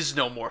 There is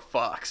no more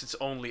Fox. It's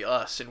only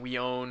us, and we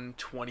own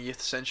 20th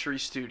Century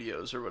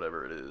Studios or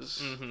whatever it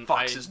is.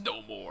 Fox is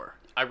no more.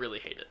 I really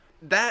hate it.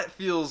 That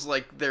feels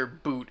like their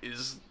boot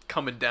is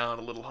coming down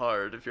a little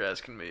hard, if you're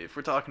asking me. If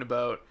we're talking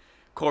about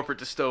corporate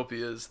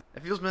dystopias,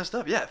 it feels messed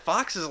up. Yeah,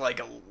 Fox is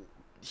like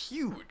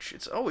huge.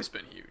 It's always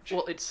been huge.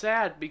 Well, it's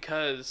sad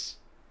because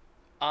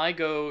I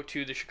go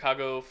to the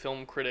Chicago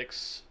Film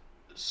Critics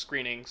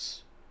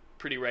screenings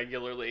pretty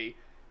regularly,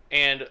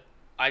 and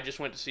I just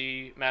went to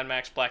see Mad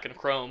Max Black and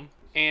Chrome,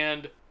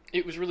 and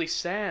it was really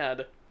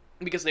sad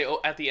because they,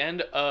 at the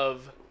end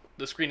of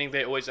the screening,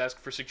 they always ask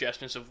for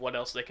suggestions of what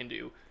else they can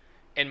do,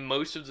 and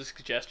most of the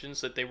suggestions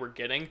that they were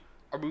getting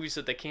are movies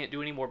that they can't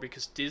do anymore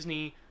because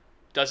Disney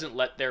doesn't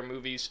let their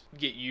movies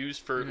get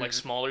used for like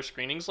smaller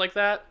screenings like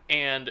that,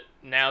 and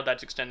now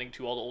that's extending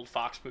to all the old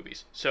Fox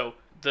movies. So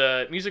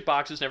the Music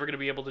Box is never going to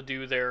be able to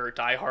do their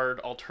Die Hard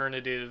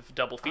alternative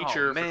double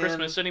feature for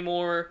Christmas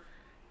anymore.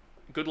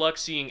 Good luck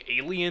seeing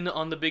Alien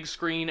on the big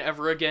screen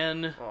ever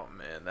again. Oh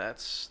man,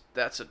 that's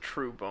a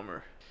true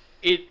bummer.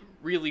 It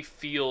really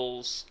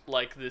feels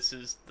like this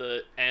is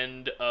the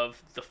end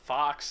of the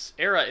Fox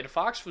era, and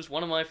Fox was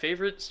one of my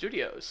favorite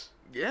studios.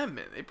 Yeah,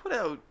 man, they put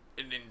out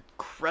an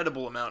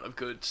incredible amount of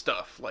good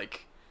stuff.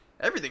 Like,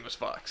 everything was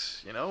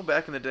Fox, you know?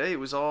 Back in the day, it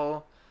was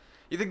all...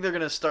 You think they're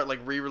gonna start, like,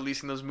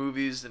 re-releasing those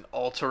movies and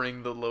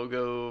altering the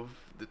logo of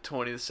the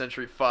 20th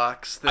Century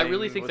Fox thing? I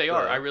really think they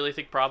are. I really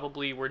think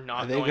probably we're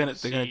not going to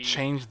see... They're gonna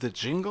change the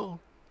jingle?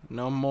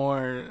 No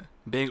more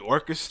big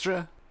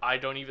orchestra? I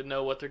don't even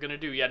know what they're gonna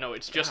do. Yeah, no,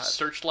 it's just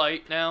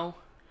Searchlight now.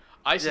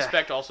 I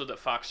suspect also that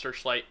Fox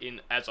Searchlight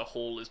as a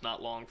whole is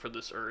not long for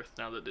this earth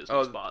now that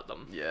Disney's bought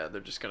them. Yeah,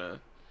 they're just gonna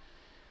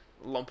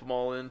lump them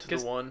all into the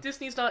one.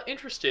 Disney's not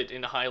interested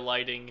in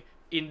highlighting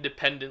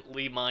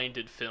independently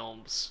minded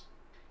films.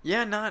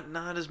 Yeah,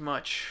 not as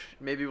much.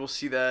 Maybe we'll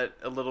see that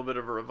a little bit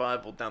of a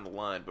revival down the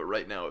line, but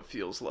right now it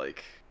feels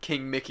like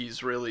King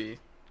Mickey's really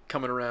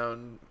coming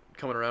around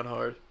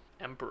hard.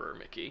 Emperor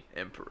Mickey.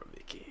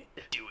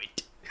 Do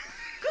it.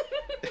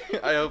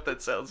 I hope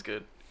that sounds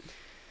good.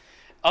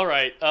 All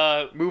right.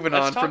 Moving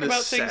on from this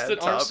let's talk about things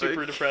that aren't topic.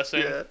 super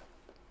depressing. Yeah.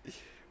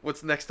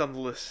 What's next on the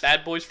list?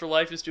 Bad Boys for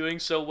Life is doing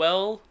so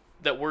well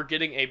that we're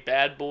getting a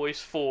Bad Boys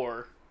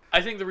 4.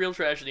 I think the real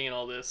tragedy in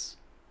all this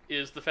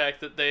is the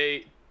fact that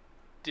they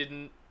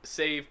didn't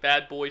save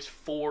Bad Boys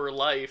for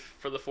Life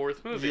for the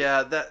fourth movie.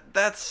 Yeah,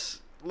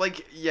 that's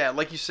like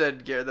you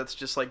said, Garrett, that's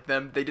just like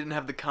them. They didn't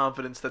have the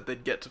confidence that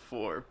they'd get to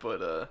 4,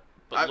 but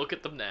look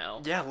at them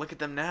now. Yeah, look at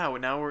them now.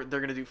 Now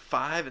they're gonna do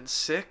 5 and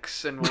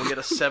 6, and we'll get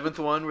a 7th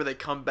one where they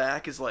come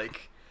back as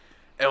like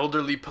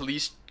elderly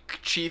police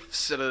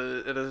chiefs at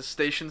a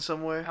station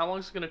somewhere. How long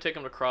is it gonna take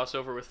them to cross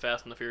over with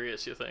Fast and the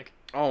Furious, you think?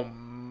 Oh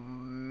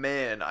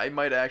man, I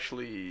might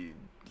actually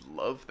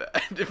love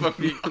that if I'm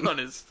being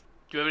honest.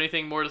 Do you have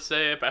anything more to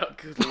say about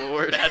Good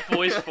Lord. Bad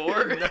Boys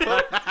 4?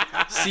 No.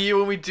 See you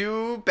when we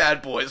do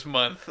Bad Boys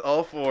Month,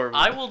 all 4 of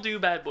them. I will do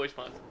Bad Boys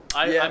Month.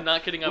 I'm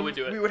not kidding, I would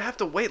do it. We would have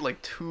to wait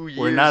like 2 years.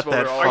 We're not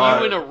that far. Are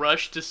you in a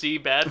rush to see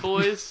Bad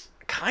Boys?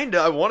 Kinda.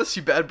 I want to see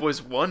Bad Boys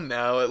 1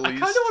 now, at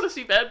least. I kinda want to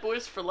see Bad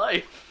Boys for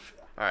Life.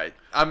 Alright.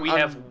 We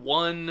have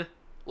one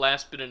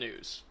last bit of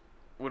news.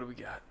 What do we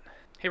got?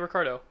 Hey,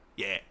 Ricardo.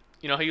 Yeah.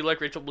 You know how you like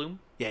Rachel Bloom?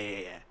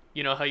 Yeah.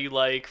 You know how you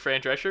like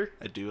Fran Drescher?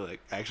 I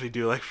actually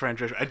do like Fran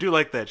Drescher. I do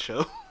like that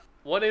show.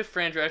 What if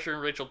Fran Drescher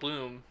and Rachel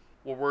Bloom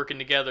were working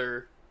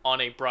together on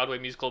a Broadway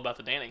musical about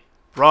the nanny?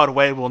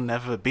 Broadway will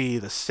never be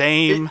the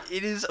same.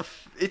 It's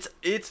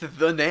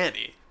The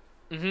Nanny.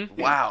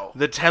 Mm-hmm. Wow.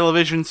 The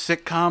television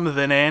sitcom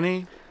The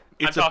Nanny.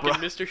 I'm talking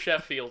Mr.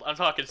 Sheffield. I'm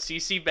talking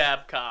CC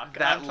Babcock.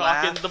 I'm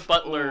talking the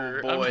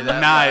butler. Oh boy,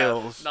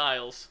 Niles.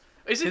 Niles.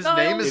 Is it His Niles?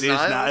 name is It is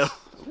Niles.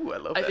 Ooh, I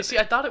love that. See,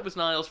 I thought it was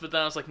Niles, but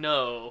then I was like,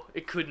 no,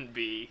 it couldn't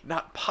be.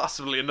 Not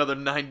possibly another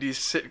 90s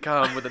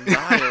sitcom with a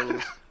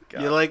Niles.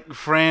 God. You like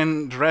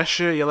Fran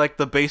Drescher? You like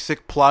the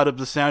basic plot of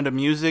The Sound of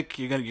Music?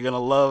 You're gonna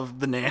love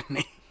The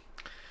Nanny.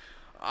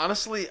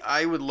 Honestly,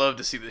 I would love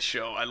to see this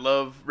show. I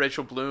love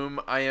Rachel Bloom.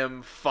 I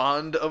am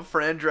fond of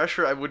Fran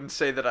Drescher. I wouldn't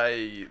say that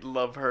I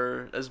love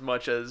her as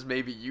much as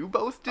maybe you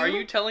both do. Are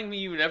you telling me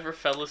you never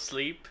fell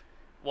asleep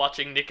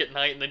watching Nick at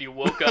Night and then you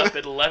woke up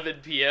at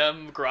 11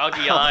 p.m.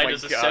 groggy-eyed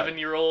as a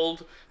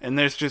 7-year-old? And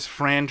there's just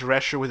Fran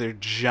Drescher with her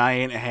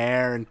giant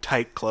hair and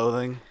tight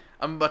clothing.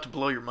 I'm about to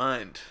blow your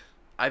mind.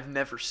 I've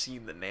never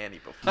seen The Nanny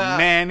before.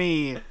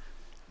 Nanny.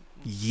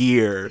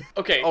 Year.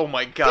 Okay. Oh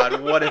my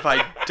god, what have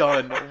I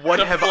done? What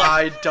have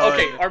I done?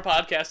 Okay, our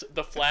podcast,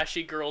 The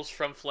Flashy Girls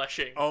from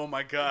Fleshing. Oh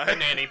my god. The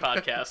Nanny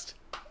podcast.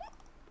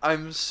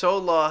 I'm so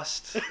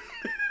lost.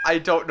 I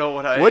don't know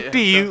what I. What do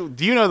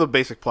you know the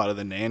basic plot of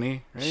The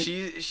Nanny? Right?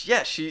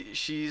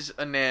 She's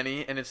a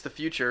nanny, and it's the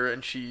future,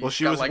 and she. Well,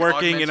 she got, was like,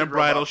 working in a augmented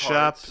bridal robot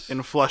shop parts.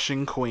 in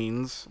Flushing,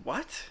 Queens.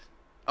 What?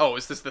 Oh,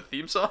 is this the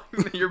theme song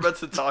you're about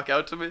to talk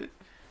out to me?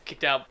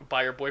 Kicked out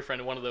by her boyfriend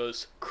in one of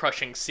those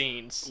crushing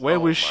scenes. Where Oh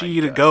was my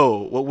she to God. go?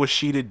 What was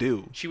she to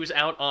do? She was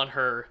out on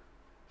her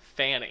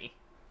fanny.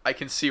 I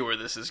can see where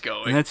this is And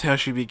going. that's how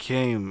she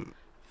became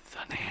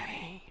The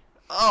nanny.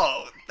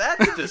 Oh,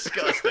 that's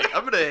disgusting.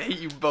 I'm gonna hate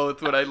you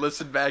both when I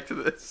listen back to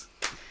this.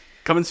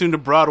 Coming soon to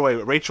Broadway.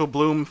 Rachel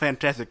Bloom,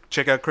 fantastic.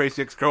 Check out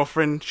Crazy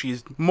Ex-Girlfriend.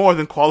 She's more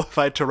than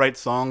qualified to write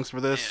songs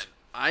for this.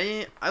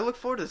 Man, I look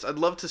forward to this. I'd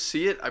love to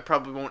see it. I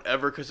probably won't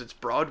ever because it's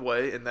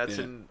Broadway, and that's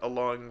Yeah. a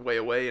long way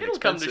away and It'll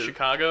come expensive. to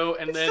Chicago,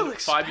 and It's then still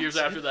 5 years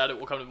expensive. after that, it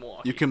will come to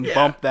Milwaukee. You can Yeah.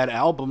 bump that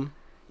album.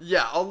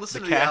 Yeah, I'll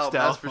listen The to the cast album,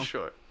 that's for album.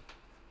 sure.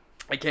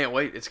 I can't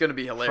wait. It's gonna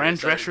be hilarious. Fran I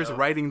already Drescher's know.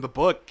 writing the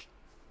book.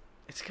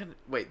 It's gonna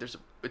wait.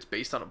 It's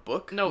based on a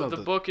book. No, No, the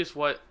the- book is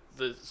what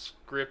the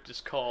script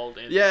is called.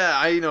 In Yeah,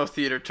 I know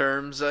theater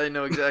terms. I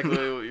know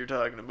exactly what you're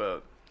talking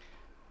about.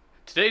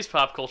 Today's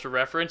pop culture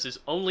reference is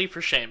only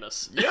for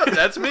Seamus. Yep,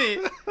 that's me.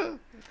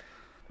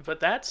 But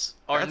that's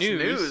our That's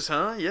news.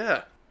 huh?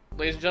 Yeah.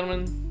 Ladies and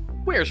gentlemen,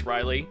 where's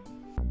Riley?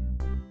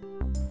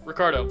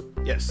 Ricardo,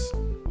 Yes.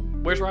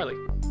 where's Riley?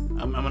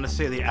 I'm going to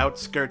say the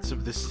outskirts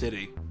of the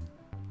city.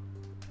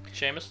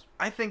 Seamus?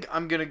 I think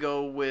I'm gonna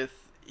go with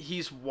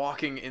he's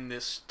walking in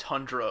this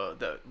tundra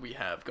that we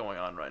have going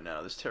on right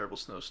now. This terrible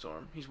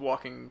snowstorm. He's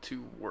walking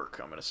to work.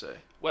 I'm gonna say.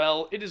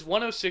 Well, it is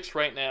 1:06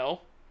 right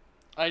now.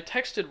 I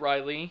texted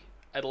Riley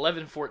at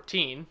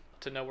 11:14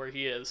 to know where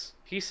he is.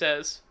 He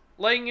says,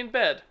 laying in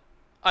bed.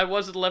 I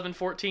was at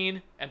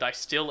 11:14, and I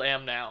still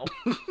am now.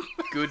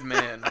 Good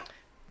man.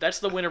 That's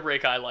the winter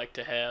break I like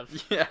to have.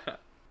 Yeah.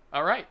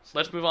 All right,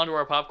 let's move on to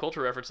our pop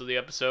culture reference of the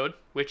episode,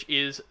 which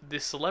is the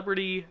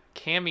celebrity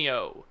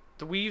cameo.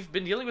 We've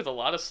been dealing with a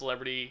lot of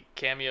celebrity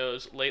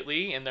cameos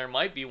lately, and there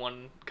might be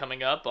one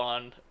coming up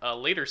on a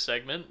later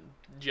segment.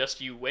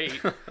 Just you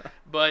wait.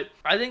 But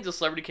I think the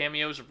celebrity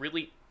cameo is a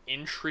really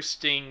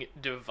interesting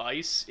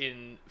device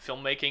in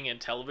filmmaking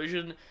and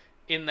television,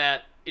 in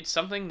that it's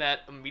something that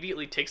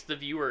immediately takes the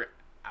viewer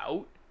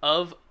out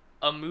of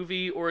a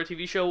movie or a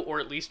TV show, or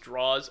at least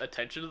draws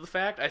attention to the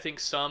fact. I think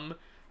some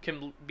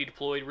can be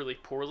deployed really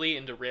poorly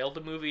and derail the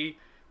movie.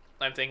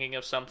 I'm thinking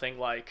of something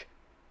like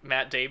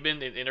Matt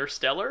Damon in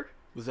Interstellar.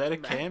 Was that a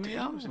Matt cameo?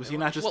 Damon was in Was it. he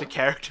not just Well- a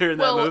character in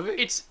Well, that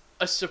movie? it's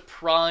a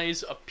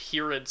surprise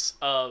appearance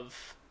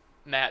of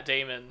Matt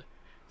Damon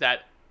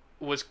that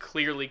was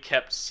clearly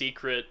kept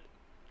secret,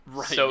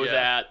 Right. so yeah.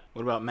 that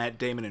What about Matt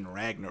Damon in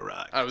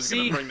Ragnarok? I was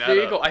see, gonna bring that there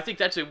you up. go. I think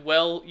that's a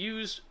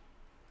well-used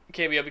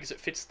cameo because it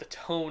fits the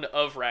tone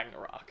of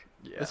Ragnarok.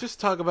 Yeah. Let's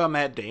just talk about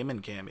Matt Damon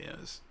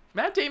cameos.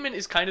 Matt Damon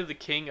is kind of the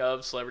king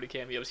of celebrity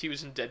cameos. He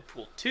was in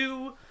Deadpool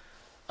 2.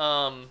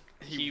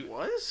 He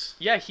was.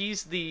 Yeah,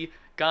 he's the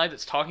guy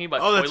that's talking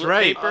about Oh, toilet that's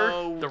right. paper,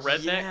 Oh, the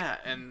redneck. Yeah,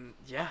 and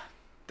yeah,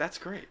 that's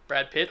great.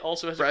 Brad Pitt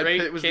also has Brad a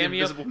great Pitt was the cameo.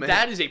 Invisible Man.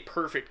 That is a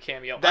perfect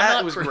cameo.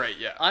 That was great.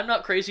 Yeah. I'm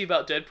not crazy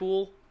about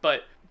Deadpool,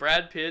 but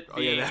Brad Pitt Oh,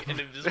 yeah, being that- an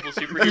invisible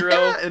superhero,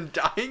 Yeah, and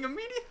dying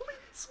immediately.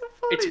 It's so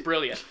funny. it's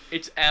brilliant.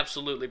 It's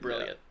absolutely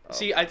brilliant. Oh.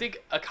 See, I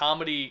think a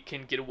comedy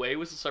can get away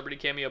with a celebrity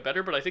cameo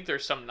better, but I think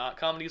there's some not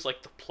comedies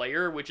like The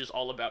Player, which is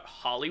all about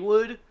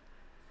Hollywood,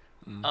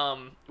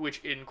 which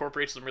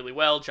incorporates them really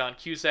well. John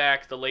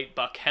Cusack, the late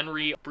Buck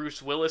Henry,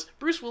 Bruce Willis.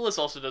 Bruce Willis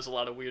also does a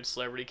lot of weird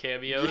celebrity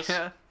cameos.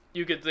 Yeah.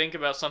 You could think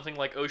about something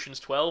like Ocean's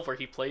 12 where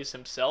he plays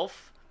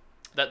himself.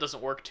 That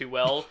doesn't work too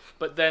well.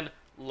 But then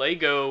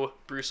Lego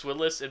Bruce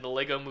Willis in the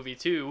Lego Movie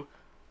 2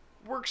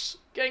 works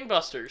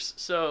gangbusters.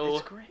 So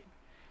It's great.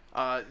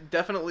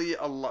 Definitely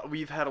a lot.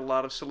 We've had a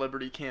lot of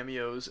celebrity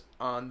cameos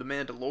on The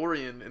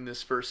Mandalorian in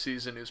this first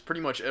season. Is pretty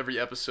much every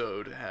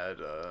episode had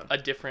a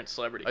different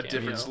celebrity a cameo.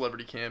 different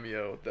celebrity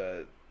cameo.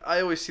 That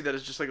I always see that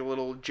as just like a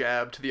little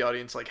jab to the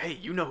audience, like, hey,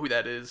 you know who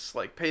that is.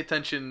 Like, pay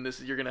attention.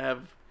 You're gonna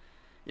have,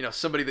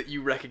 somebody that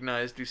you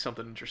recognize do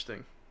something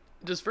interesting.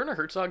 Does Werner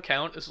Herzog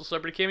count as a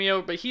celebrity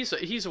cameo? But he's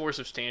a more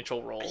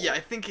substantial role. Yeah, I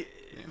think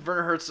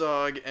Werner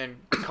Herzog and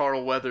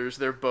Carl Weathers,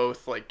 they're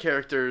both like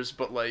characters,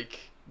 but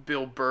like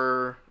Bill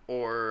Burr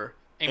or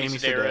Amy Amy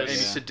Sedaris. Sedaris. Amy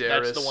Yeah.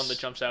 Sedaris. That's the one that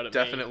jumps out at me.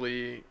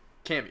 definitely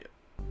cameo.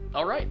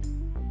 All right.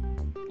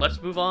 Let's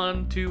move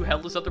on to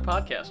Hellless Other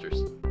Podcasters.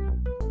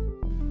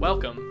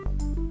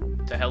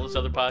 Welcome to Hellless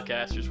Other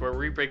Podcasters, where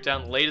we break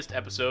down the latest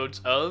episodes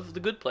of The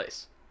Good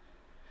Place.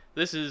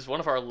 This is one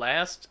of our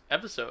last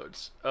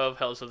episodes of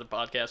Hellless Other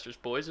Podcasters,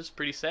 boys. It's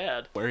pretty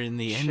sad. We're in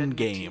the Shed end the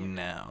game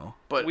tear. now.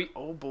 But We-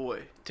 oh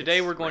boy, Today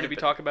it's we're going to be rampant.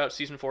 talking about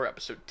Season 4,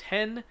 Episode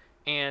 10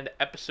 and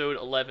Episode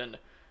 11.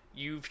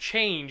 You've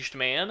Changed,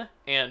 Man,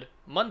 and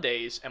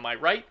Mondays, Am I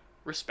Right,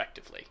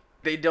 respectively.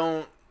 They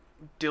don't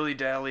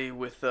dilly-dally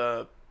with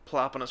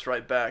plopping us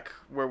right back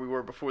where we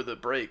were before the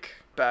break,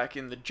 back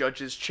in the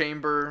judge's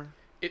chamber.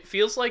 It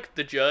feels like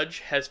the judge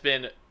has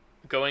been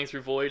going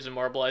through voids and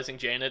marbleizing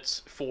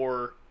Janet's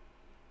for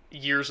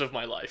years of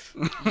my life.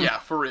 Yeah,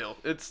 for real.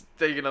 It's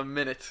taking a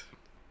minute.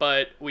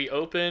 But we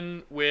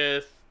open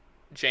with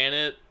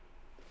Janet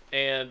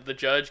and the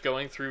judge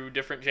going through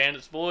different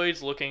Janet's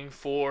voids looking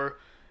for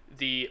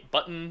the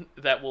button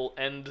that will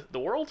end the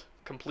world,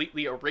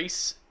 completely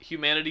erase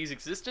humanity's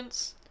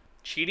existence.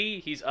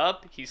 Chidi, he's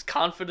up, he's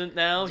confident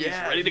now, he's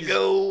ready to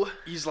go.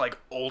 He's like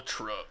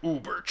ultra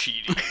uber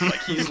Chidi.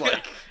 Like he's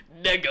like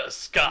Nega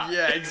Scott.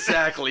 yeah,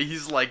 exactly.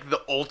 He's like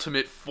the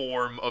ultimate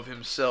form of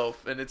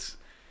himself, and it's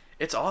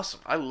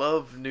awesome. I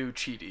love new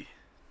Chidi.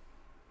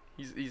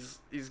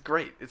 He's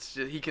great. It's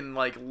just, he can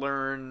like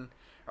learn.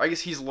 I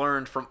guess he's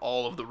learned from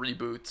all of the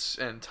reboots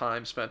and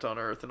time spent on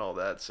Earth and all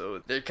that.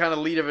 So they're kind of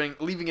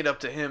leaving it up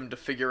to him to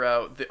figure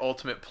out the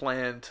ultimate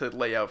plan to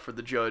lay out for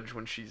the judge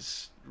when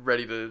she's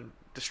ready to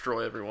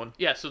destroy everyone.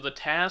 Yeah, so the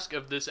task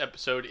of this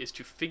episode is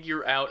to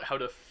figure out how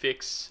to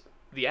fix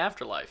the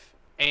afterlife.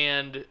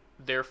 And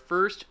their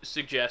first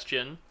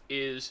suggestion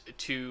is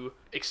to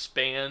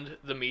expand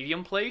the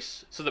medium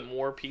place so that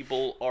more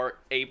people are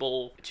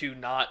able to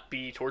not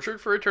be tortured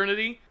for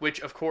eternity, which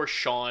of course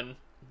Sean,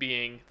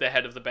 being the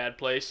head of the bad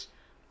place,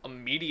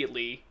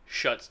 immediately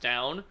shuts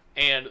down,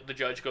 and the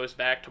judge goes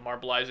back to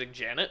marbleizing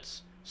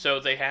Janet's. So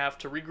they have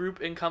to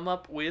regroup and come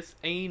up with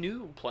a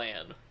new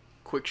plan.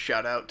 Quick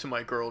shout out to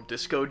my girl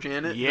Disco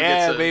Janet.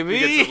 Yeah, baby.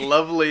 Who gets a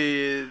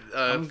lovely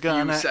I'm few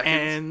gonna seconds.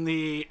 end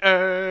the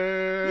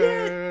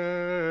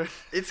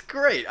earth. It's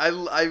great.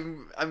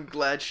 I'm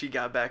glad she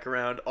got back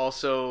around.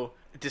 Also,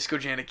 Disco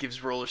Janet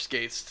gives roller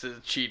skates to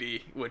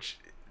Chidi, which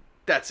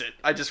that's it.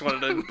 I just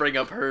wanted to bring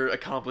up her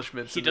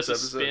accomplishments. He in does a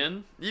this episode.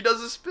 spin. He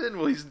does a spin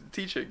while he's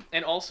teaching.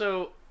 And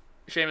also,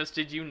 Seamus,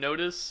 did you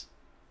notice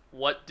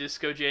what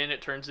Disco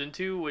Janet turns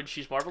into when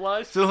she's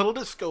marbleized? It's a little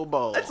disco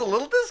ball. That's a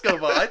little disco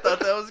ball. I thought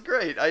that was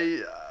great.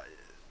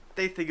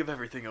 They think of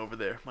everything over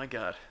there. My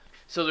God.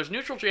 So there's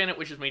neutral Janet,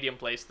 which is medium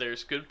place.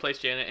 There's good place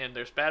Janet, and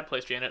there's bad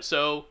place Janet.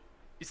 So,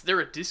 is there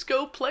a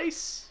disco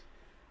place?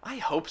 I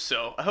hope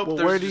so. I hope Well,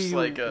 there's where do just you?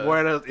 like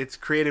a... It's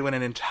created when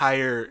an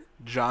entire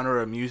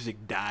genre of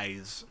music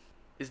dies.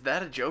 Is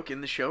that a joke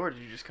in the show, or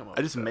did you just come up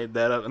I just with that? made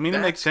that up. I mean, it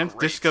makes That's sense.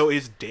 great. Disco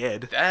is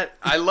dead.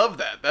 I love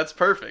that. That's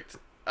perfect.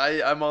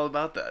 I'm all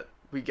about that.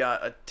 We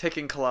got a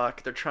ticking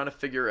clock. They're trying to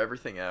figure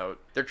everything out.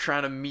 They're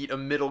trying to meet a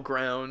middle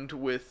ground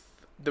with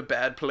the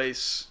bad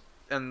place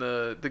and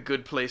the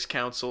good place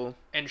council.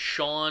 And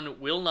Sean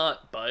will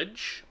not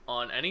budge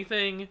on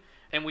anything.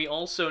 And we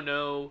also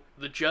know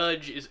the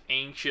judge is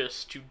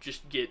anxious to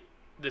just get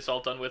this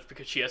all done with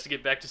because she has to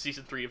get back to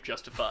season 3 of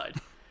Justified.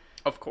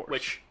 Of course.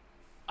 Which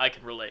I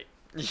can relate.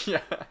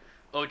 Yeah.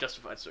 Oh,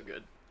 Justified's so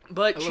good.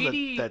 But I love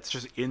Chidi... that's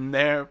just in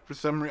there for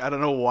some reason. I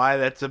don't know why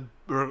that's a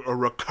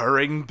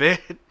recurring bit.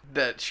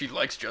 That she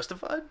likes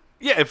Justified?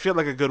 Yeah, it feels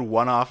like a good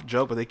one-off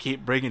joke, but they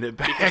keep bringing it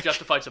back. Because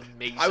Justified's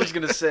amazing. I was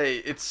gonna say,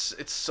 it's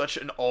such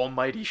an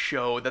almighty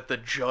show that the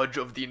judge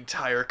of the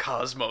entire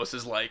cosmos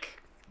is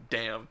like,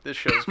 damn, this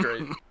show's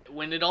great.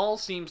 When it all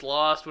seems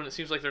lost, when it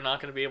seems like they're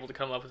not going to be able to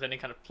come up with any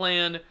kind of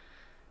plan,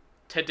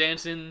 Ted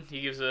Danson,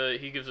 he gives a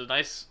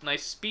nice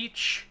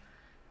speech,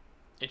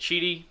 and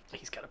Chidi,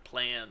 he's got a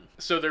plan.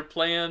 So their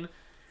plan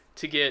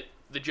to get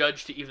the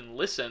judge to even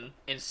listen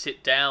and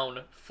sit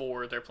down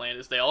for their plan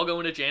is they all go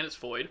into Janet's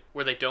void,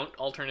 where they don't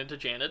all turn into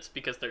Janet's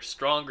because they're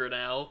stronger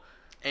now.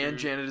 And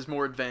Janet is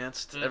more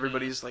advanced. Mm-hmm.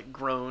 Everybody's like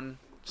grown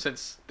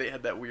since they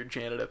had that weird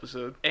Janet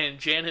episode. And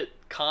Janet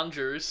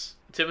conjures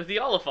Timothy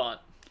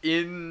Olyphant.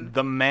 In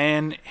The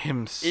man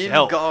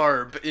himself.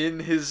 garb, in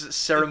his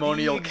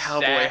ceremonial The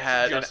cowboy exact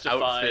hat and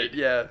Justified outfit.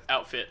 Yeah.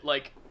 Outfit.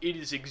 Like, it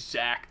is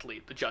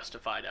exactly the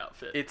Justified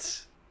outfit.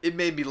 It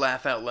made me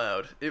laugh out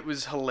loud. It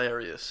was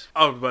hilarious.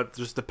 Oh, but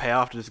just the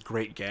payoff to this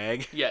great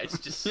gag. Yeah, it's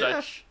just Yeah.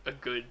 such a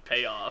good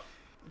payoff.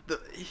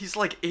 He's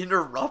like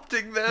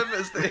interrupting them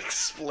as they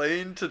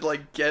explain to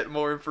like get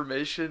more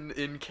information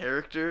in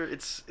character.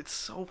 It's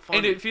so funny.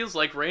 And it feels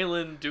like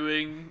Raylan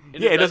doing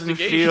an Yeah, it doesn't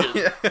investigation.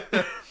 feel-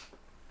 Yeah.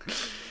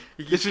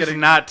 He This keeps is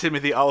not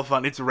Timothy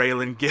Olyphant, it's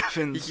Raylan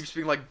Givens. He keeps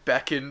being like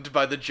beckoned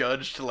by the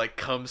judge to like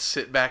come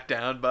sit back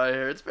down by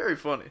her. It's very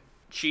funny.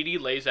 Chidi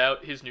lays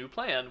out his new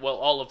plan, well,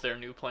 all of their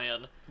new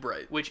plan,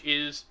 Right. which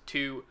is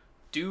to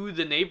do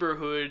the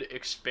neighborhood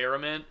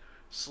experiment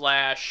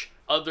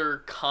 /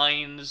 other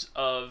kinds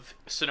of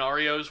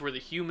scenarios where the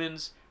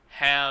humans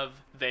have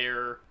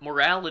their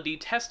morality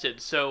tested.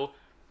 So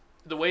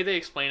the way they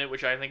explain it,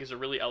 which I think is a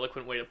really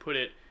eloquent way to put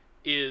it,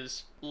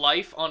 is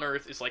life on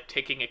Earth is like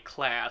taking a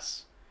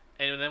class,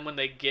 and then when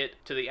they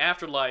get to the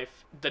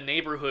afterlife, the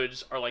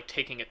neighborhoods are like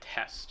taking a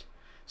test.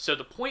 So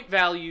the point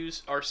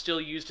values are still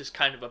used as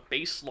kind of a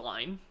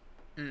baseline,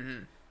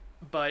 Mm-hmm.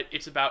 but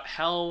it's about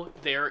how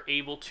they're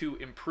able to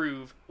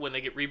improve when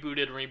they get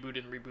rebooted and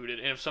rebooted and rebooted.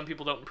 And if some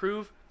people don't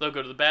improve, they'll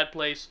go to the bad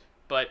place,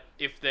 but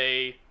if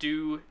they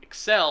do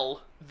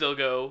excel, they'll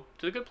go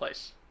to the good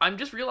place. I'm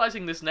just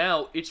realizing this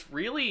now, it's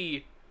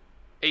really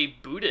a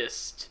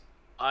Buddhist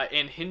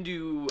and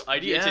Hindu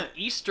idea. It's Yeah. an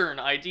Eastern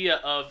idea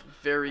of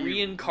Very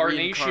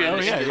reincarnation Oh, yeah,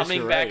 and yes, coming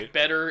you're back right.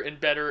 better and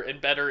better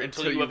and better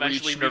until you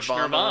eventually reach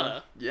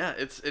Nirvana. Yeah,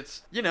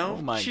 it's you know,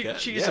 Oh my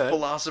God, she's yeah. a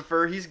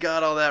philosopher. He's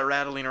got all that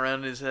rattling around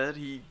in his head.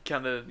 He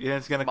kind of Yeah,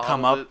 it's gonna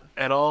come up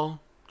at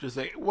all. Just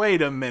like,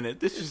 wait a minute,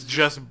 this is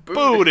just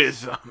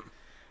Buddhism.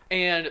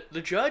 And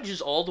the judge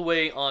is all the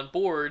way on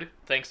board,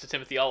 thanks to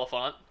Timothy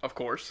Oliphant. Of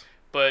course.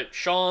 But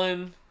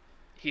Sean,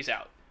 he's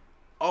out.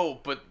 Oh,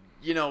 but,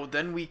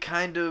 then we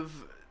kind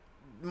of...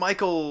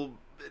 Michael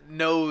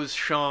knows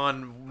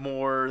Sean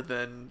more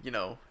than,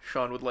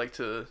 Sean would like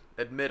to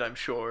admit, I'm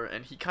sure.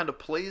 And he kind of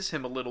plays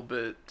him a little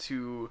bit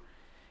to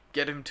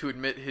get him to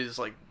admit his,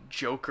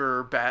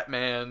 Joker,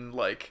 Batman,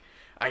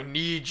 I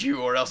need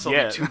you or else I'll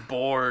be too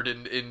bored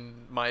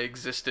in my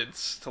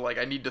existence to,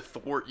 I need to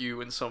thwart you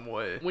in some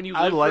way. When you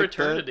live for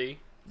eternity.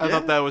 I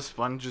thought that was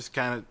fun. Just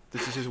kind of,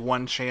 this is his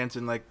one chance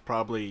in,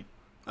 probably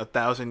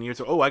 1,000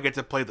 years. Oh, I get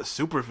to play the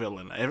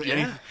supervillain.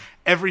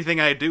 Everything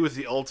I do is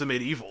the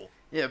ultimate evil.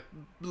 Yeah,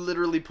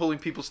 literally pulling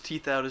people's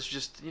teeth out is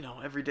just,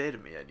 every day to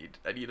me.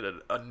 I need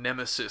a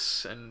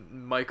nemesis,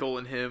 and Michael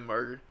and him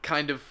are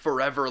kind of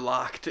forever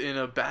locked in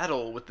a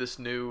battle with this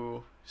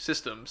new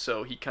system,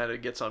 so he kind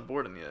of gets on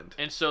board in the end.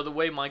 And so the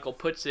way Michael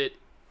puts it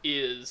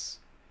is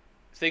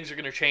things are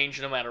going to change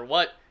no matter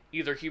what.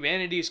 Either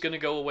humanity is going to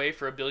go away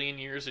for 1 billion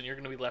years and you're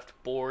going to be left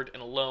bored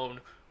and alone,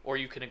 or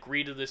you can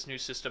agree to this new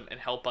system and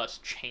help us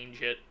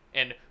change it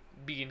and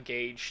be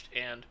engaged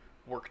and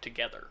work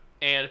together.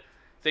 And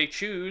they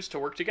choose to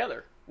work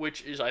together,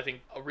 which is, I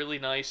think, a really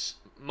nice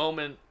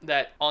moment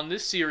that on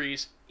this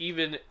series,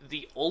 even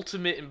the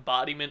ultimate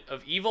embodiment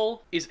of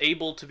evil is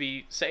able to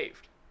be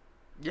saved.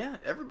 Yeah,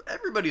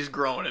 everybody's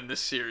growing in this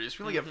series.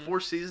 We only get 4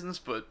 seasons,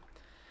 but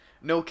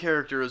no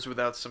character is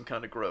without some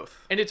kind of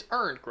growth. And it's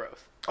earned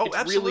growth. Oh, it's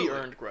absolutely.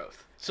 Really earned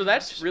growth. So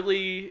that's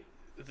really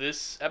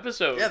this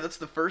episode. Yeah, that's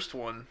the first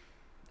one.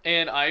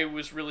 And I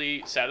was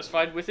really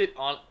satisfied with it.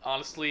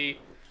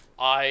 Honestly,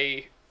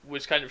 I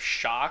was kind of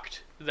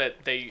shocked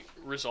that they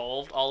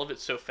resolved all of it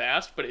so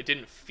fast, but it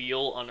didn't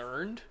feel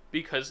unearned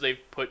because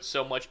they've put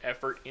so much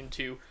effort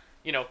into...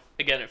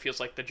 again, it feels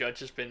like the judge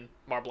has been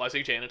Marble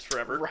Isaac Janet's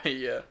forever. Right,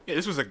 yeah. Yeah,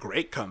 this was a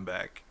great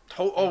comeback.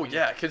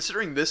 Yeah,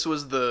 considering this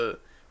was the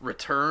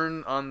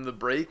return on the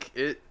break,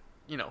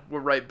 we're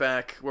right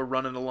back, we're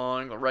running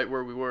along right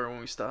where we were when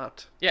we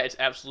stopped. Yeah, it's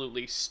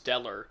absolutely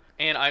stellar.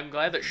 And I'm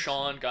glad that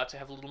Sean got to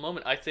have a little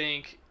moment. I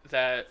think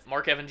that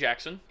Mark Evan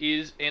Jackson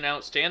is an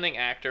outstanding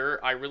actor.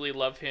 I really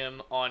love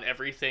him on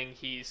everything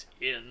he's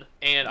in.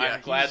 And yeah,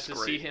 I'm glad to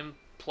see him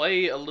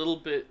play a little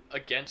bit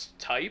against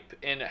type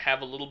and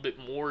have a little bit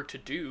more to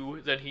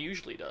do than he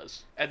usually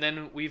does. And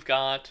then we've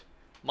got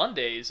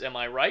Mondays, Am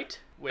I Right?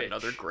 Which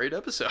another great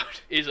episode.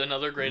 Is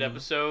another great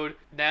episode.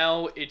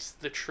 Now it's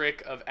the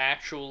trick of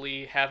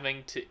actually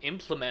having to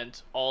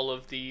implement all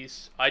of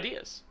these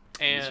ideas.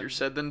 And easier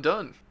said than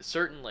done.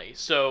 Certainly.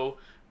 So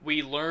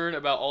we learn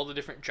about all the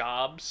different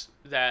jobs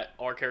that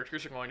our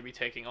characters are going to be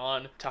taking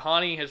on.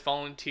 Tahani has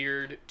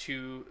volunteered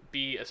to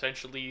be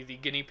essentially the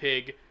guinea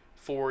pig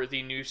for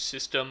the new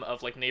system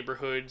of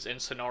neighborhoods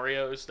and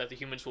scenarios that the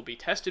humans will be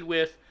tested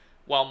with,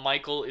 while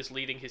Michael is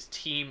leading his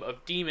team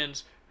of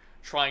demons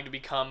trying to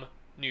become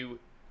new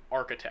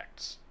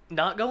architects.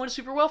 Not going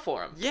super well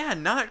for him. Yeah,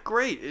 not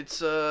great.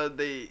 It's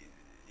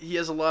he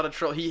has a lot of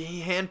trouble.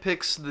 He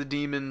handpicks the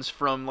demons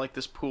from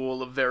this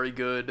pool of very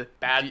good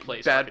bad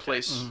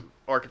place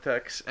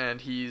architects,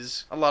 and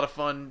he's a lot of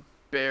fun.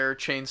 Bear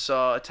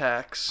chainsaw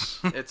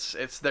attacks.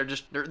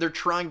 They're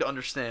trying to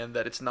understand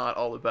that it's not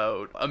all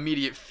about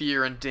immediate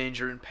fear and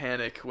danger and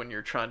panic when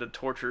you're trying to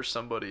torture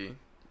somebody,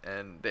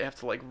 and they have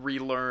to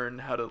relearn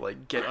how to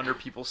get under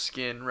people's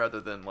skin rather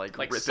than rip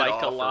it off or whatever.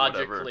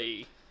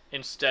 Psychologically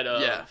instead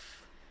of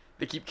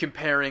They keep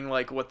comparing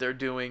what they're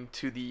doing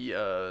to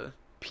the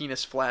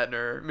penis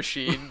flattener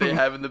machine they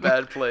have in the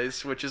bad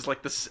place, which is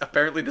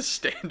apparently the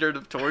standard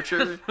of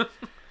torture.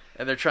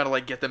 And they're trying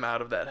to get them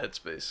out of that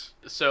headspace.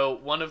 So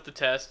one of the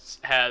tests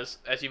has,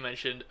 as you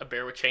mentioned, a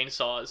bear with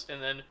chainsaws,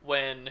 and then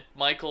when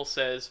Michael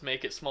says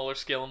make it smaller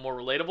scale and more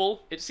relatable,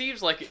 it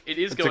seems like it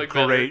is going better. It's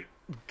a great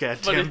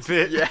goddamn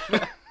bit.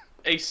 Yeah.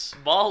 A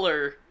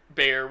smaller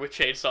bear with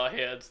chainsaw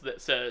hands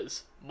that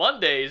says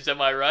Mondays,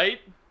 am I right?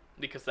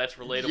 Because that's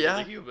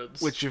relatable to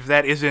humans. Which, if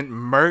that isn't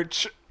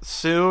merch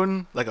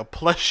soon, like a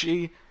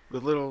plushie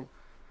with little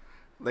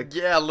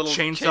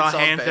chainsaw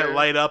hands bear that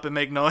light up and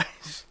make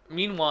noise.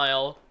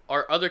 Meanwhile,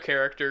 our other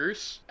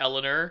characters,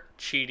 Eleanor,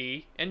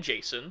 Chidi, and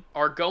Jason,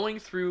 are going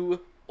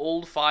through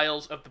old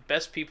files of the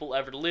best people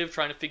ever to live,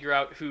 trying to figure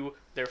out who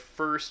their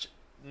first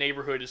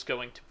neighborhood is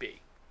going to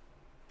be.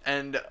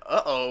 And,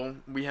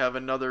 we have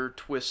another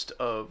twist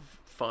of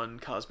fun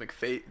cosmic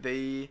fate.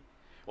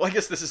 Well, I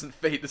guess this isn't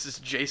fate. This is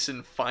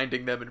Jason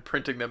finding them and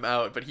printing them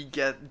out. But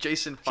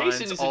Jason finds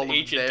Jason is all an of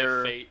agent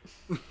their... of fate.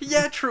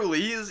 Yeah, truly.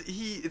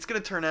 It's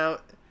going to turn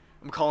out...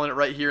 I'm calling it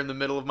right here in the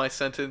middle of my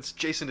sentence.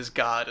 Jason is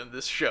God in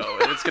this show,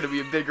 and it's going to be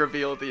a big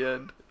reveal at the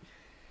end.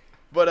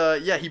 But,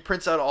 he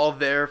prints out all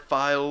their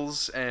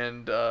files,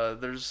 and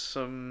there's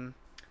some...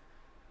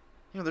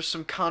 there's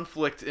some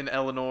conflict in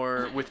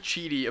Eleanor with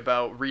Chidi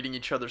about reading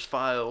each other's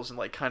files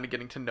and, kind of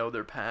getting to know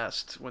their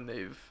past when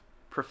they've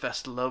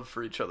professed love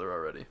for each other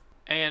already.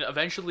 And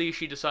eventually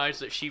she decides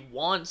that she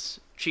wants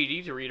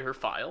Chidi to read her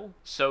file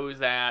so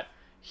that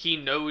he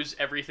knows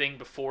everything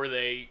before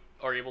they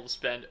are able to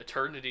spend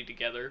eternity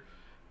together.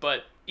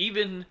 But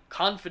even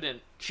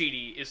confident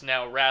Chidi is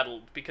now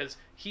rattled because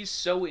he's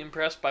so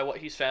impressed by what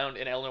he's found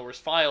in Eleanor's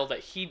file that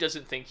he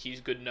doesn't think he's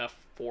good enough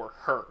for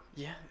her.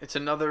 Yeah, it's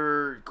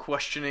another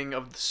questioning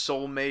of the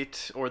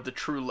soulmate or the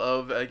true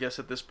love, I guess,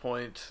 at this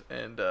point.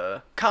 And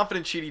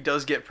confident Chidi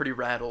does get pretty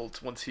rattled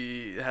once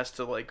he has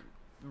to, like,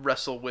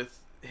 wrestle with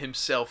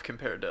himself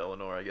compared to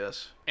Eleanor, I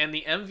guess. And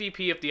the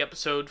MVP of the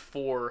episode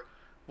for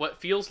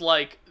what feels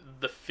like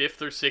the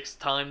 5th or 6th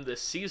time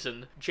this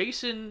season,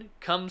 Jason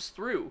comes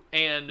through.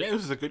 And Yeah,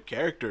 this is a good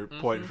character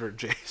point for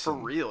Jason. For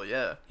real,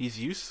 yeah. He's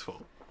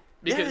useful.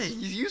 because Yeah,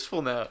 he's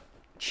useful now.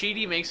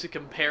 Chidi makes a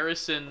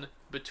comparison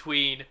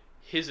between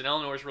his and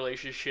Eleanor's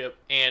relationship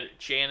and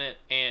Janet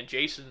and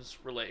Jason's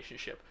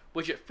relationship,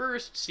 which at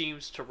first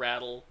seems to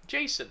rattle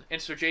Jason.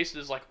 And so Jason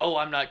is like, oh,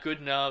 I'm not good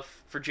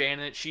enough for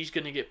Janet. She's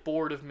going to get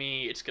bored of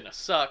me. It's going to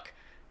suck.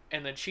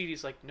 And then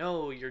Chidi's like,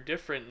 no, you're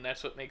different, and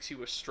that's what makes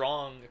you a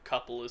strong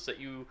couple, is that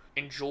you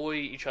enjoy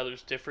each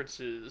other's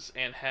differences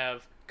and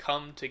have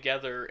come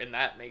together, and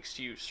that makes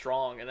you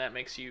strong, and that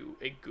makes you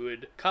a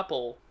good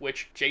couple,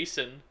 which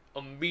Jason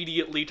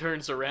immediately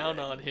turns around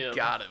on him.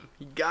 Got him.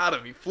 He got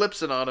him. He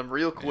flips it on him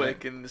real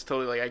quick and is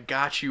totally like, I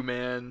got you,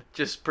 man.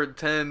 Just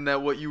pretend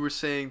that what you were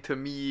saying to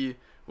me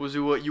was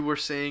what you were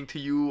saying to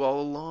you all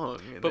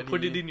along. And But then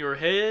put it in your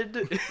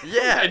head.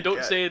 Yeah, and don't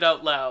God. say it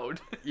out loud.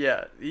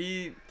 Yeah,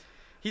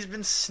 he's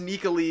been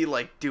sneakily,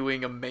 like,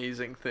 doing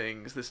amazing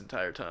things this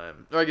entire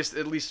time. Or I guess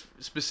at least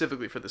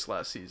specifically for this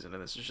last season,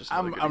 and this is just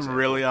another I'm good example.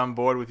 really on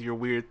board with your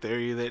weird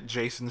theory that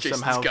Jason's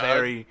somehow God.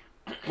 very,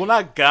 well,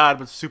 not God,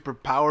 but super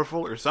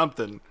powerful or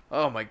something.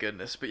 Oh my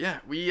goodness. But yeah,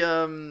 we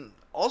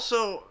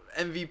also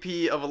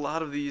MVP of a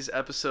lot of these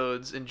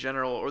episodes in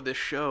general, or this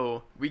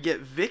show, we get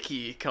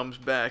Vicky comes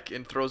back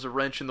and throws a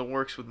wrench in the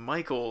works with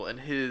Michael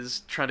and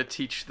his trying to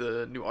teach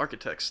the new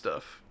architect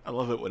stuff. I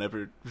love it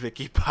whenever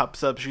Vicky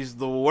pops up. She's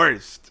the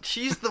worst.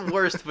 She's the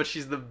worst, but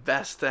she's the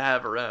best to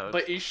have around.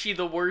 But is she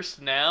the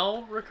worst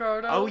now,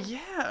 Ricardo? oh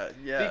yeah.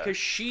 Because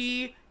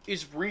she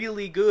is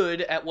really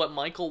good at what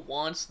Michael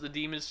wants the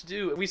demons to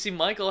do. We see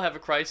Michael have a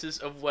crisis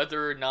of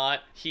whether or not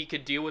he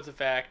could deal with the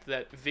fact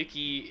that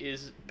Vicky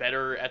is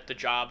better at the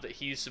job that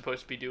he's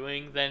supposed to be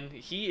doing than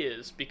he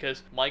is,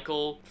 because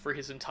Michael, for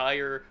his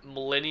entire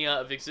millennia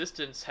of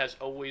existence, has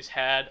always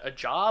had a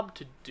job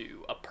to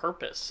do, a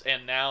purpose,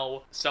 and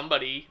now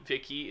somebody,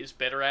 Vicky, is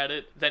better at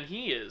it than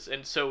he is.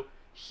 And so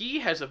he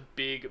has a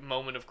big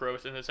moment of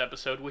growth in this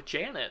episode with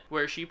Janet,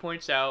 where she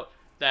points out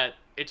that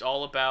it's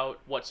all about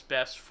what's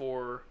best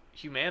for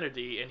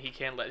humanity, and he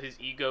can't let his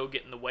ego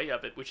get in the way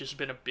of it, which has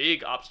been a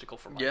big obstacle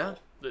for Michael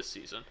this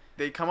season.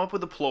 They come up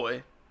with a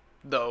ploy,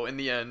 though. In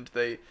the end,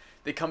 they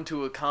come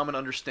to a common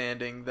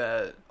understanding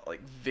that,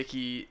 like,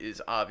 Vicky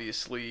is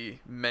obviously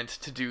meant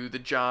to do the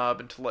job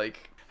and to,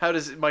 like, how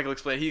does Michael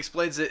explain? He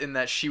explains it in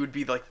that she would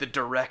be, like, the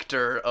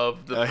director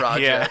of the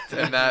project,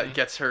 and that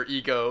gets her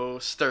ego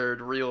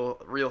stirred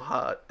real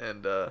hot,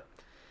 and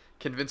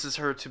convinces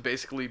her to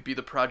basically be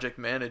the project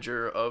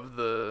manager of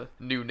the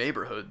new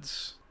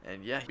neighborhoods.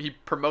 And yeah, he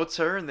promotes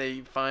her, and they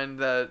find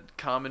that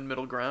common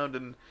middle ground,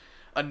 and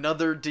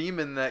another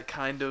demon that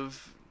kind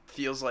of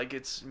feels like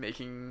it's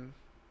making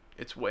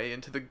its way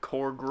into the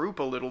core group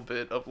a little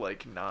bit of,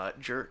 like, not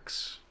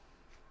jerks.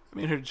 I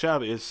mean, her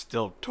job is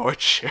still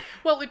torture.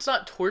 Well, it's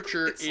not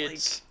torture, It's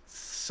it's like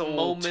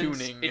soul moments,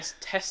 tuning. it's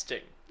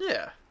testing.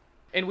 Yeah.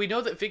 And we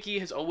know that Vicky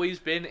has always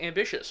been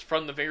ambitious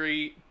from the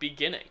very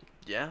beginning.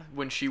 Yeah,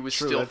 when she was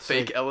True, still that's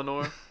fake like-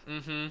 Eleanor.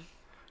 Mm-hmm.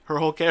 Her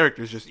whole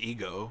character is just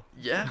ego.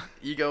 Yeah,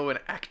 ego and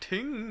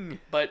acting.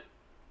 But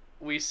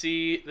we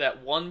see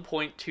that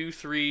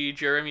 1.23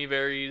 Jeremy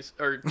Berries,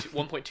 or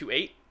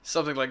 1.28.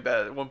 Something like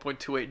that.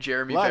 1.28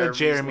 Jeremy A lot Bear of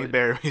Jeremy later.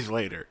 Berries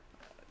later.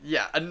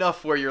 Yeah,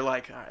 enough where you're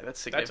like, all right,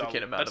 that's That's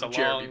significant a, amount that's of a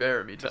Jeremy long,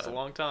 Bearimy That's a time.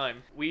 long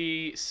time.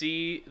 We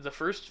see the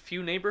first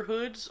few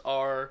neighborhoods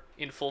are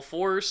in full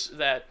force,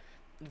 that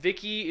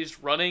Vicky is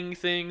running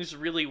things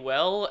really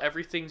well,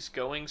 everything's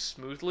going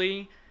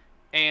smoothly,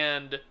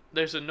 and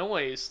there's a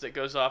noise that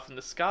goes off in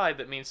the sky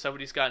that means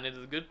somebody's gotten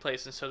into the good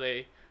place, and so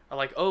they are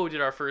like, oh, did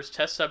our first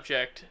test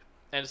subject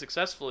end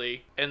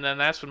successfully? And then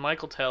that's when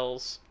Michael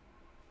tells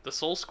the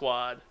Soul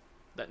Squad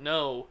that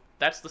no,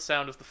 that's the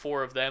sound of the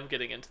four of them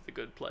getting into the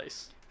good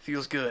place.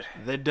 Feels good.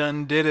 They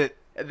done did it.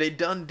 They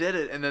done did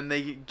it, and then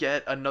they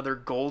get another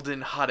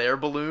golden hot air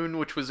balloon,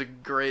 which was a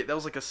great. That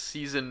was like a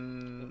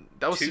season.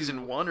 That was 2.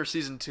 season 1 or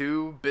season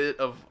 2 bit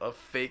of a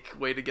fake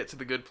way to get to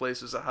the good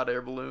place was a hot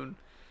air balloon.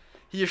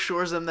 He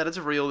assures them that it's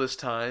real this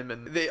time,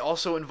 and they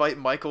also invite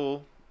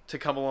Michael to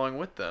come along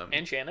with them.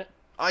 And Janet.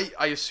 I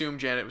assume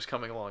Janet was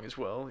coming along as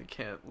well. You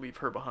can't leave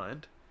her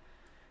behind.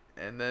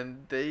 And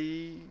then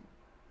they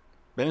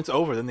Then it's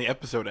over. Then the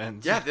episode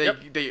ends. Yeah, they,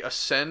 Yep. they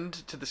ascend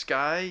to the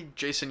sky.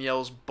 Jason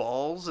yells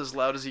balls as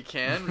loud as he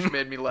can, which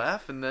made me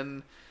laugh. And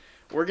then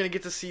we're going to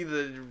get to see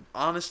the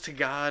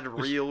honest-to-God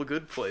real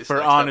good place For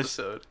next honest-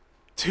 episode.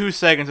 2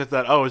 seconds I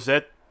thought, oh, is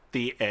that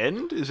the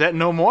end? Is that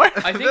no more?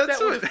 I think That's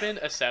that would what- have been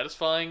a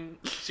satisfying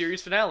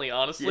series finale,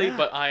 honestly, Yeah.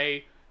 but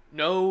I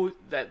know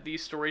that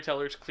these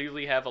storytellers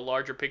clearly have a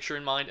larger picture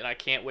in mind, and I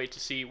can't wait to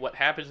see what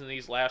happens in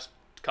these last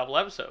couple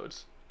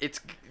episodes.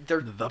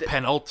 They're The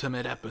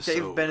penultimate episode.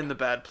 They've been in the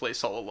bad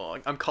place all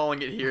along. I'm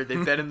calling it here.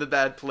 They've been in the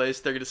bad place.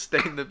 They're gonna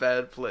stay in the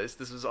bad place.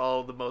 This was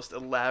all the most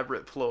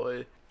elaborate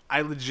ploy. I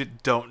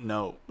legit don't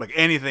know. Like,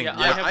 anything. Yeah,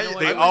 Like, I have no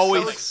they idea.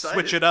 always I'm so excited.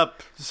 switch it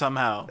up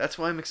somehow. That's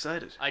why I'm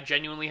excited. I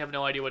genuinely have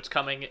no idea what's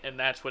coming, and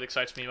that's what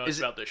excites me most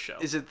about this show.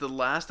 Is it the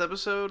last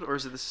episode or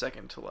is it the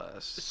second to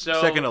last? So,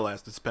 Second to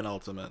last, it's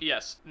penultimate.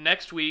 yes,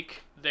 next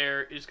week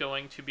there is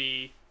going to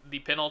be the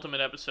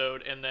penultimate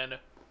episode, and then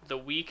the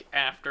week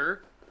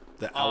after,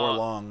 The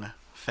hour-long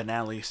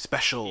finale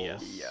special.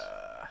 Yes.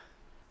 Yeah.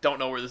 Don't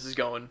know where this is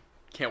going.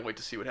 Can't wait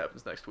to see what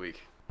happens next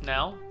week.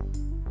 now,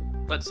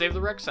 let's save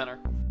the rec center.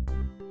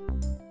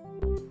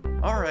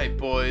 Alright,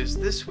 boys,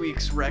 this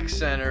week's Rec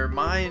Center,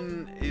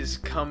 mine is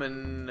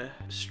coming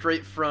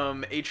straight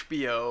from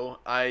HBO.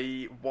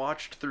 I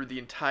watched through the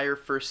entire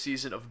first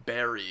season of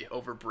Barry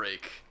over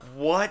break.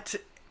 What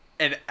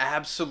an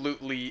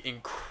absolutely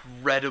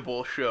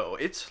incredible show.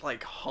 It's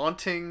like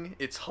haunting,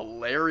 it's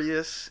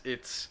hilarious,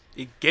 It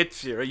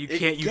gets you. Right? You It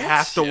can't. You gets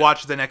have to ya.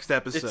 watch the next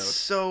episode. it's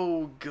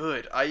so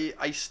good.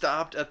 I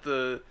stopped at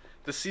the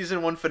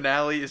season 1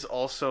 finale is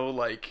also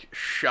like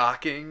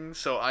shocking,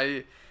 so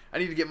I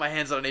need to get my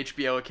hands on an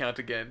HBO account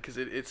again because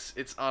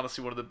it's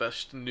honestly one of the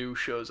best new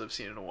shows I've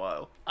seen in a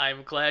while.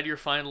 I'm glad you're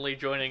finally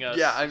joining us.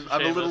 Yeah, I'm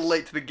a little Seamus.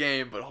 late to the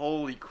game, but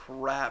holy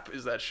crap,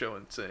 is that show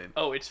insane?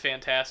 Oh, it's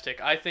fantastic.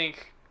 I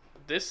think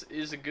this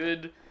is a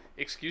good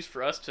excuse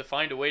for us to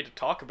find a way to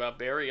talk about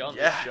Barry on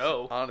this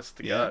show. Honest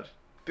to Yeah. God,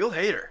 Bill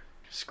Hader,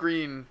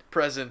 screen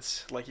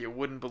presence like you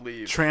wouldn't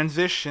believe.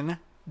 Transition.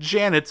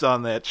 Janet's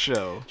on that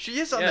show. She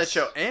is on that Yes.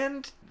 show,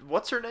 and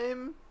what's her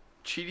name?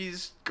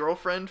 Cheaty's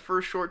girlfriend for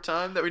a short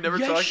time that we never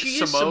Yes, talked. she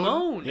is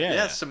Simone. Yeah.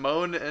 Yeah,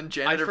 Simone and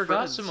Janet I are forgot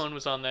friends. Simone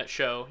was on that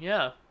show.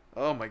 Yeah.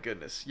 Oh my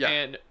goodness. Yeah.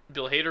 And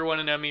Bill Hader won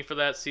an Emmy for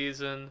that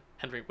season.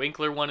 Henry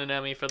Winkler won an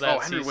Emmy for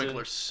that Henry season.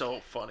 Winkler's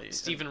so funny.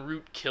 Stephen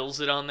Root kills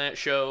it on that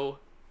show.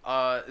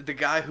 The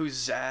guy who's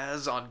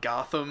Zaz on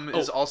Gotham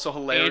is also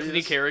hilarious.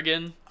 Anthony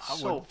Carrigan.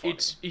 So funny.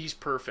 He's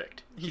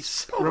perfect. He's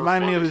so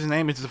Remind me of funny. his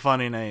name. It's a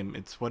funny name.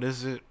 What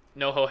is it?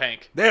 NoHo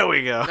Hank. There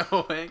we go.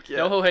 No, Hank. Yeah.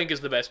 NoHo Hank is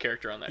the best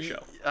character on that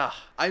show.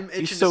 I'm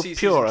itching He's so to see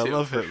pure. season I 2,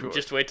 love for him. sure.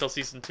 Just wait till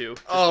season 2.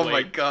 Just Oh my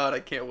wait. god, I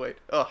can't wait.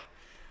 Oh.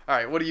 All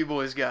right, what do you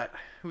boys got?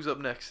 Who's up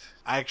next?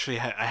 I actually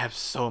I have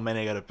so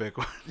many. I gotta pick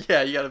one.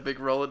 Yeah, you got a big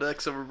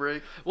Rolodex over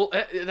break. Well,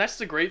 that's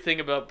the great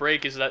thing about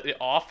Break is that it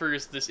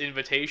offers this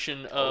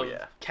invitation of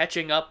yeah.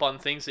 catching up on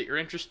things that you're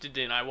interested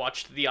in. I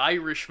watched The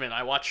Irishman.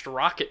 I watched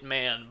Rocket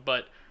Man,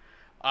 but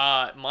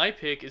my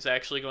pick is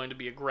actually going to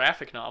be a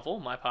graphic novel,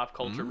 my pop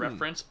culture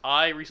reference.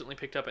 I recently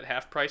picked up at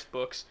Half Price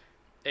Books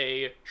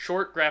a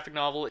short graphic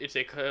novel. It's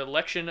a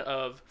collection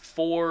of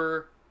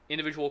 4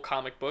 individual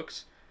comic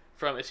books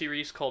from a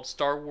series called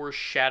Star Wars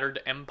Shattered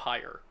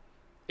Empire.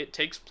 It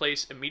takes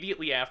place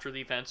immediately after the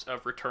events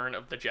of Return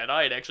of the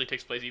Jedi. It actually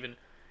takes place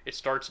it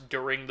starts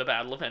during the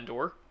Battle of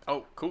Endor.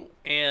 Oh, cool.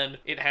 And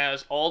it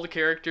has all the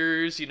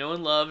characters you know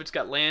and love. It's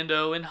got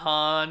Lando and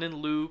Han and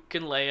Luke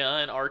and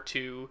Leia and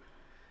R2.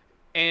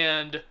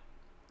 And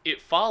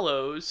it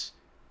follows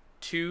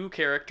 2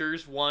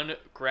 characters, one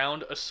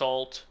ground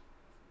assault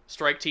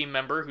strike team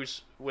member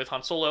who's with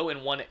Han Solo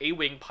and one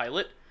A-Wing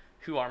pilot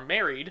who are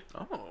married.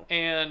 Oh.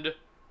 And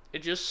it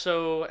just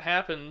so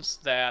happens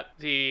that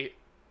the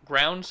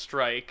ground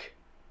strike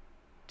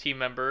team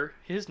member,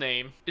 his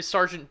name is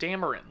Sergeant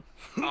Dameron.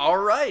 All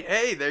right.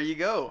 Hey, there you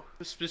go.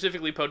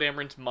 Specifically, Poe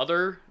Dameron's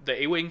mother,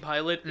 the A-Wing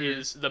pilot,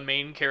 is the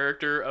main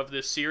character of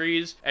this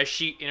series as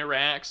she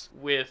interacts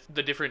with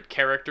the different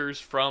characters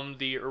from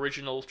the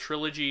original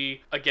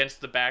trilogy against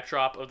the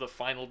backdrop of the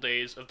final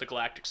days of the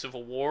Galactic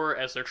Civil War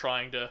as they're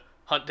trying to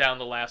hunt down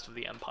the last of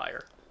the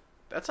Empire.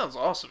 That sounds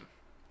awesome.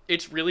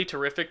 It's really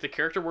terrific. The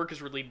character work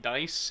is really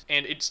nice,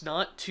 and it's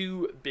not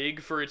too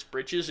big for its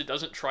britches. It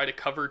doesn't try to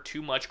cover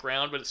too much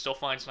ground, but it still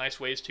finds nice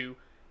ways to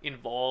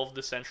involve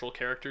the central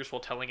characters while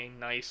telling a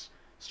nice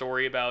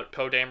story about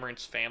Poe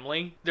Dameron's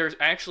family. There's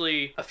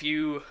actually a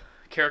few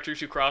characters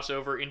who cross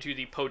over into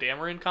the Poe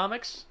Dameron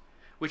comics,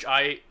 which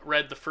I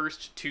read the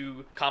first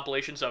 2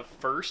 compilations of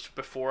first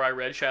before I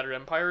read Shattered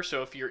Empire.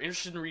 So if you're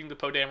interested in reading the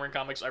Poe Dameron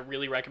comics, I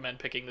really recommend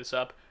picking this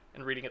up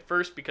and reading it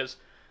first because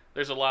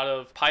there's a lot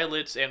of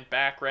pilots and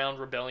background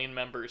rebellion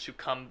members who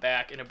come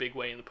back in a big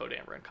way in the Poe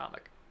Dameron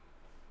comic.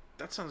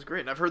 That sounds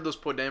great. And I've heard those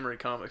Poe Dameron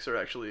comics are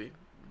actually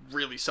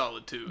really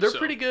solid too. They're so.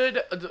 pretty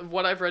good.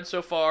 What I've read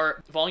so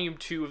far, Volume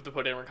 2 of the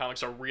Poe Dameron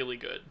comics are really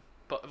good.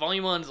 But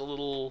Volume 1's a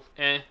little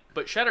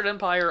But Shattered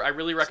Empire, I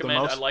really It's the recommend.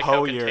 most I like Poe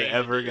how you're contained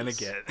ever it gonna is.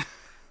 get.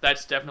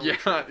 That's definitely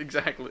true. Yeah,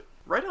 exactly.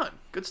 Right on.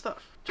 Good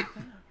stuff.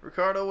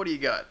 Ricardo, what do you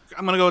got?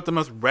 I'm gonna go with the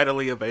most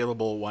readily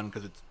available one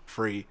because it's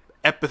free.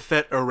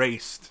 Epithet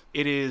Erased.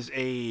 It is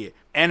a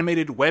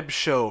animated web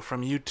show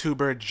from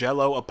YouTuber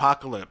Jello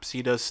Apocalypse.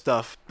 He does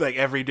stuff like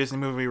every Disney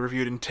movie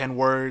reviewed in 10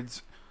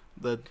 words,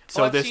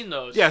 I've seen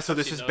those. Yeah, so I've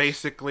this seen is those.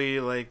 basically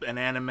like an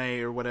anime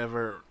or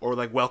whatever, or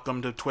like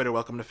welcome to Twitter,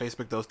 welcome to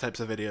Facebook, those types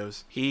of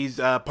videos. He's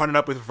partnered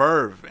up with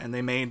Verve, and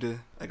they made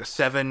like a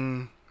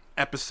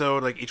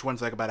 7-episode, like each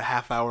one's like about a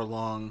half-hour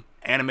long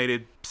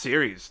animated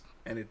series,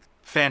 and it's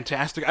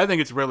fantastic. I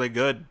think it's really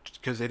good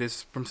because it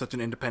is from such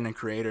an independent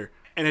creator.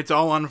 And it's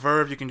all on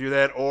Verve. You can do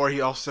that, or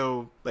he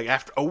also like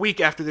after a week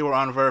after they were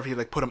on Verve, he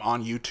like put them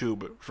on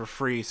YouTube for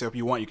free. So if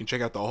you want, you can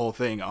check out the whole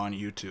thing on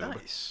YouTube.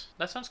 Nice.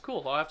 That sounds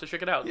cool. I'll have to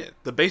check it out. Yeah,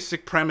 the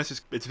basic premise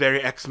is it's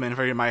very X-Men,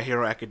 very My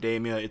Hero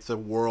Academia. It's a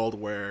world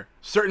where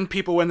certain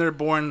people, when they're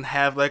born,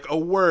 have like a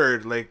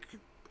word like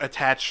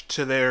attached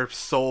to their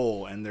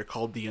soul, and they're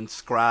called the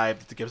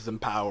Inscribed. That gives them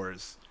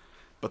powers,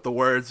 but the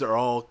words are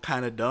all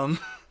kind of dumb.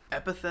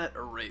 Epithet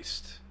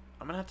Erased.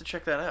 I'm gonna have to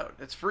check that out.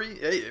 It's free.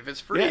 Hey, if it's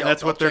free, Yeah,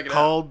 that's what they're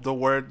called. The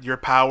word, your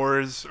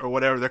powers, or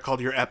whatever. They're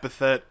called your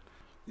epithet.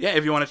 Yeah,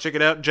 if you want to check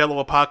it out, Jello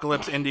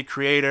Apocalypse, indie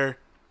creator.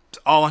 It's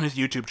all on his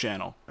YouTube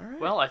channel. All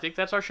right. Well, I think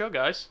that's our show,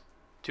 guys.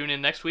 Tune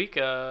in next week.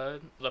 The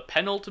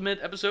penultimate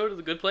episode of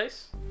The Good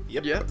Place.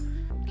 Yep. Yep.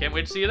 Can't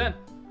wait to see you then.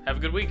 Have a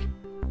good week.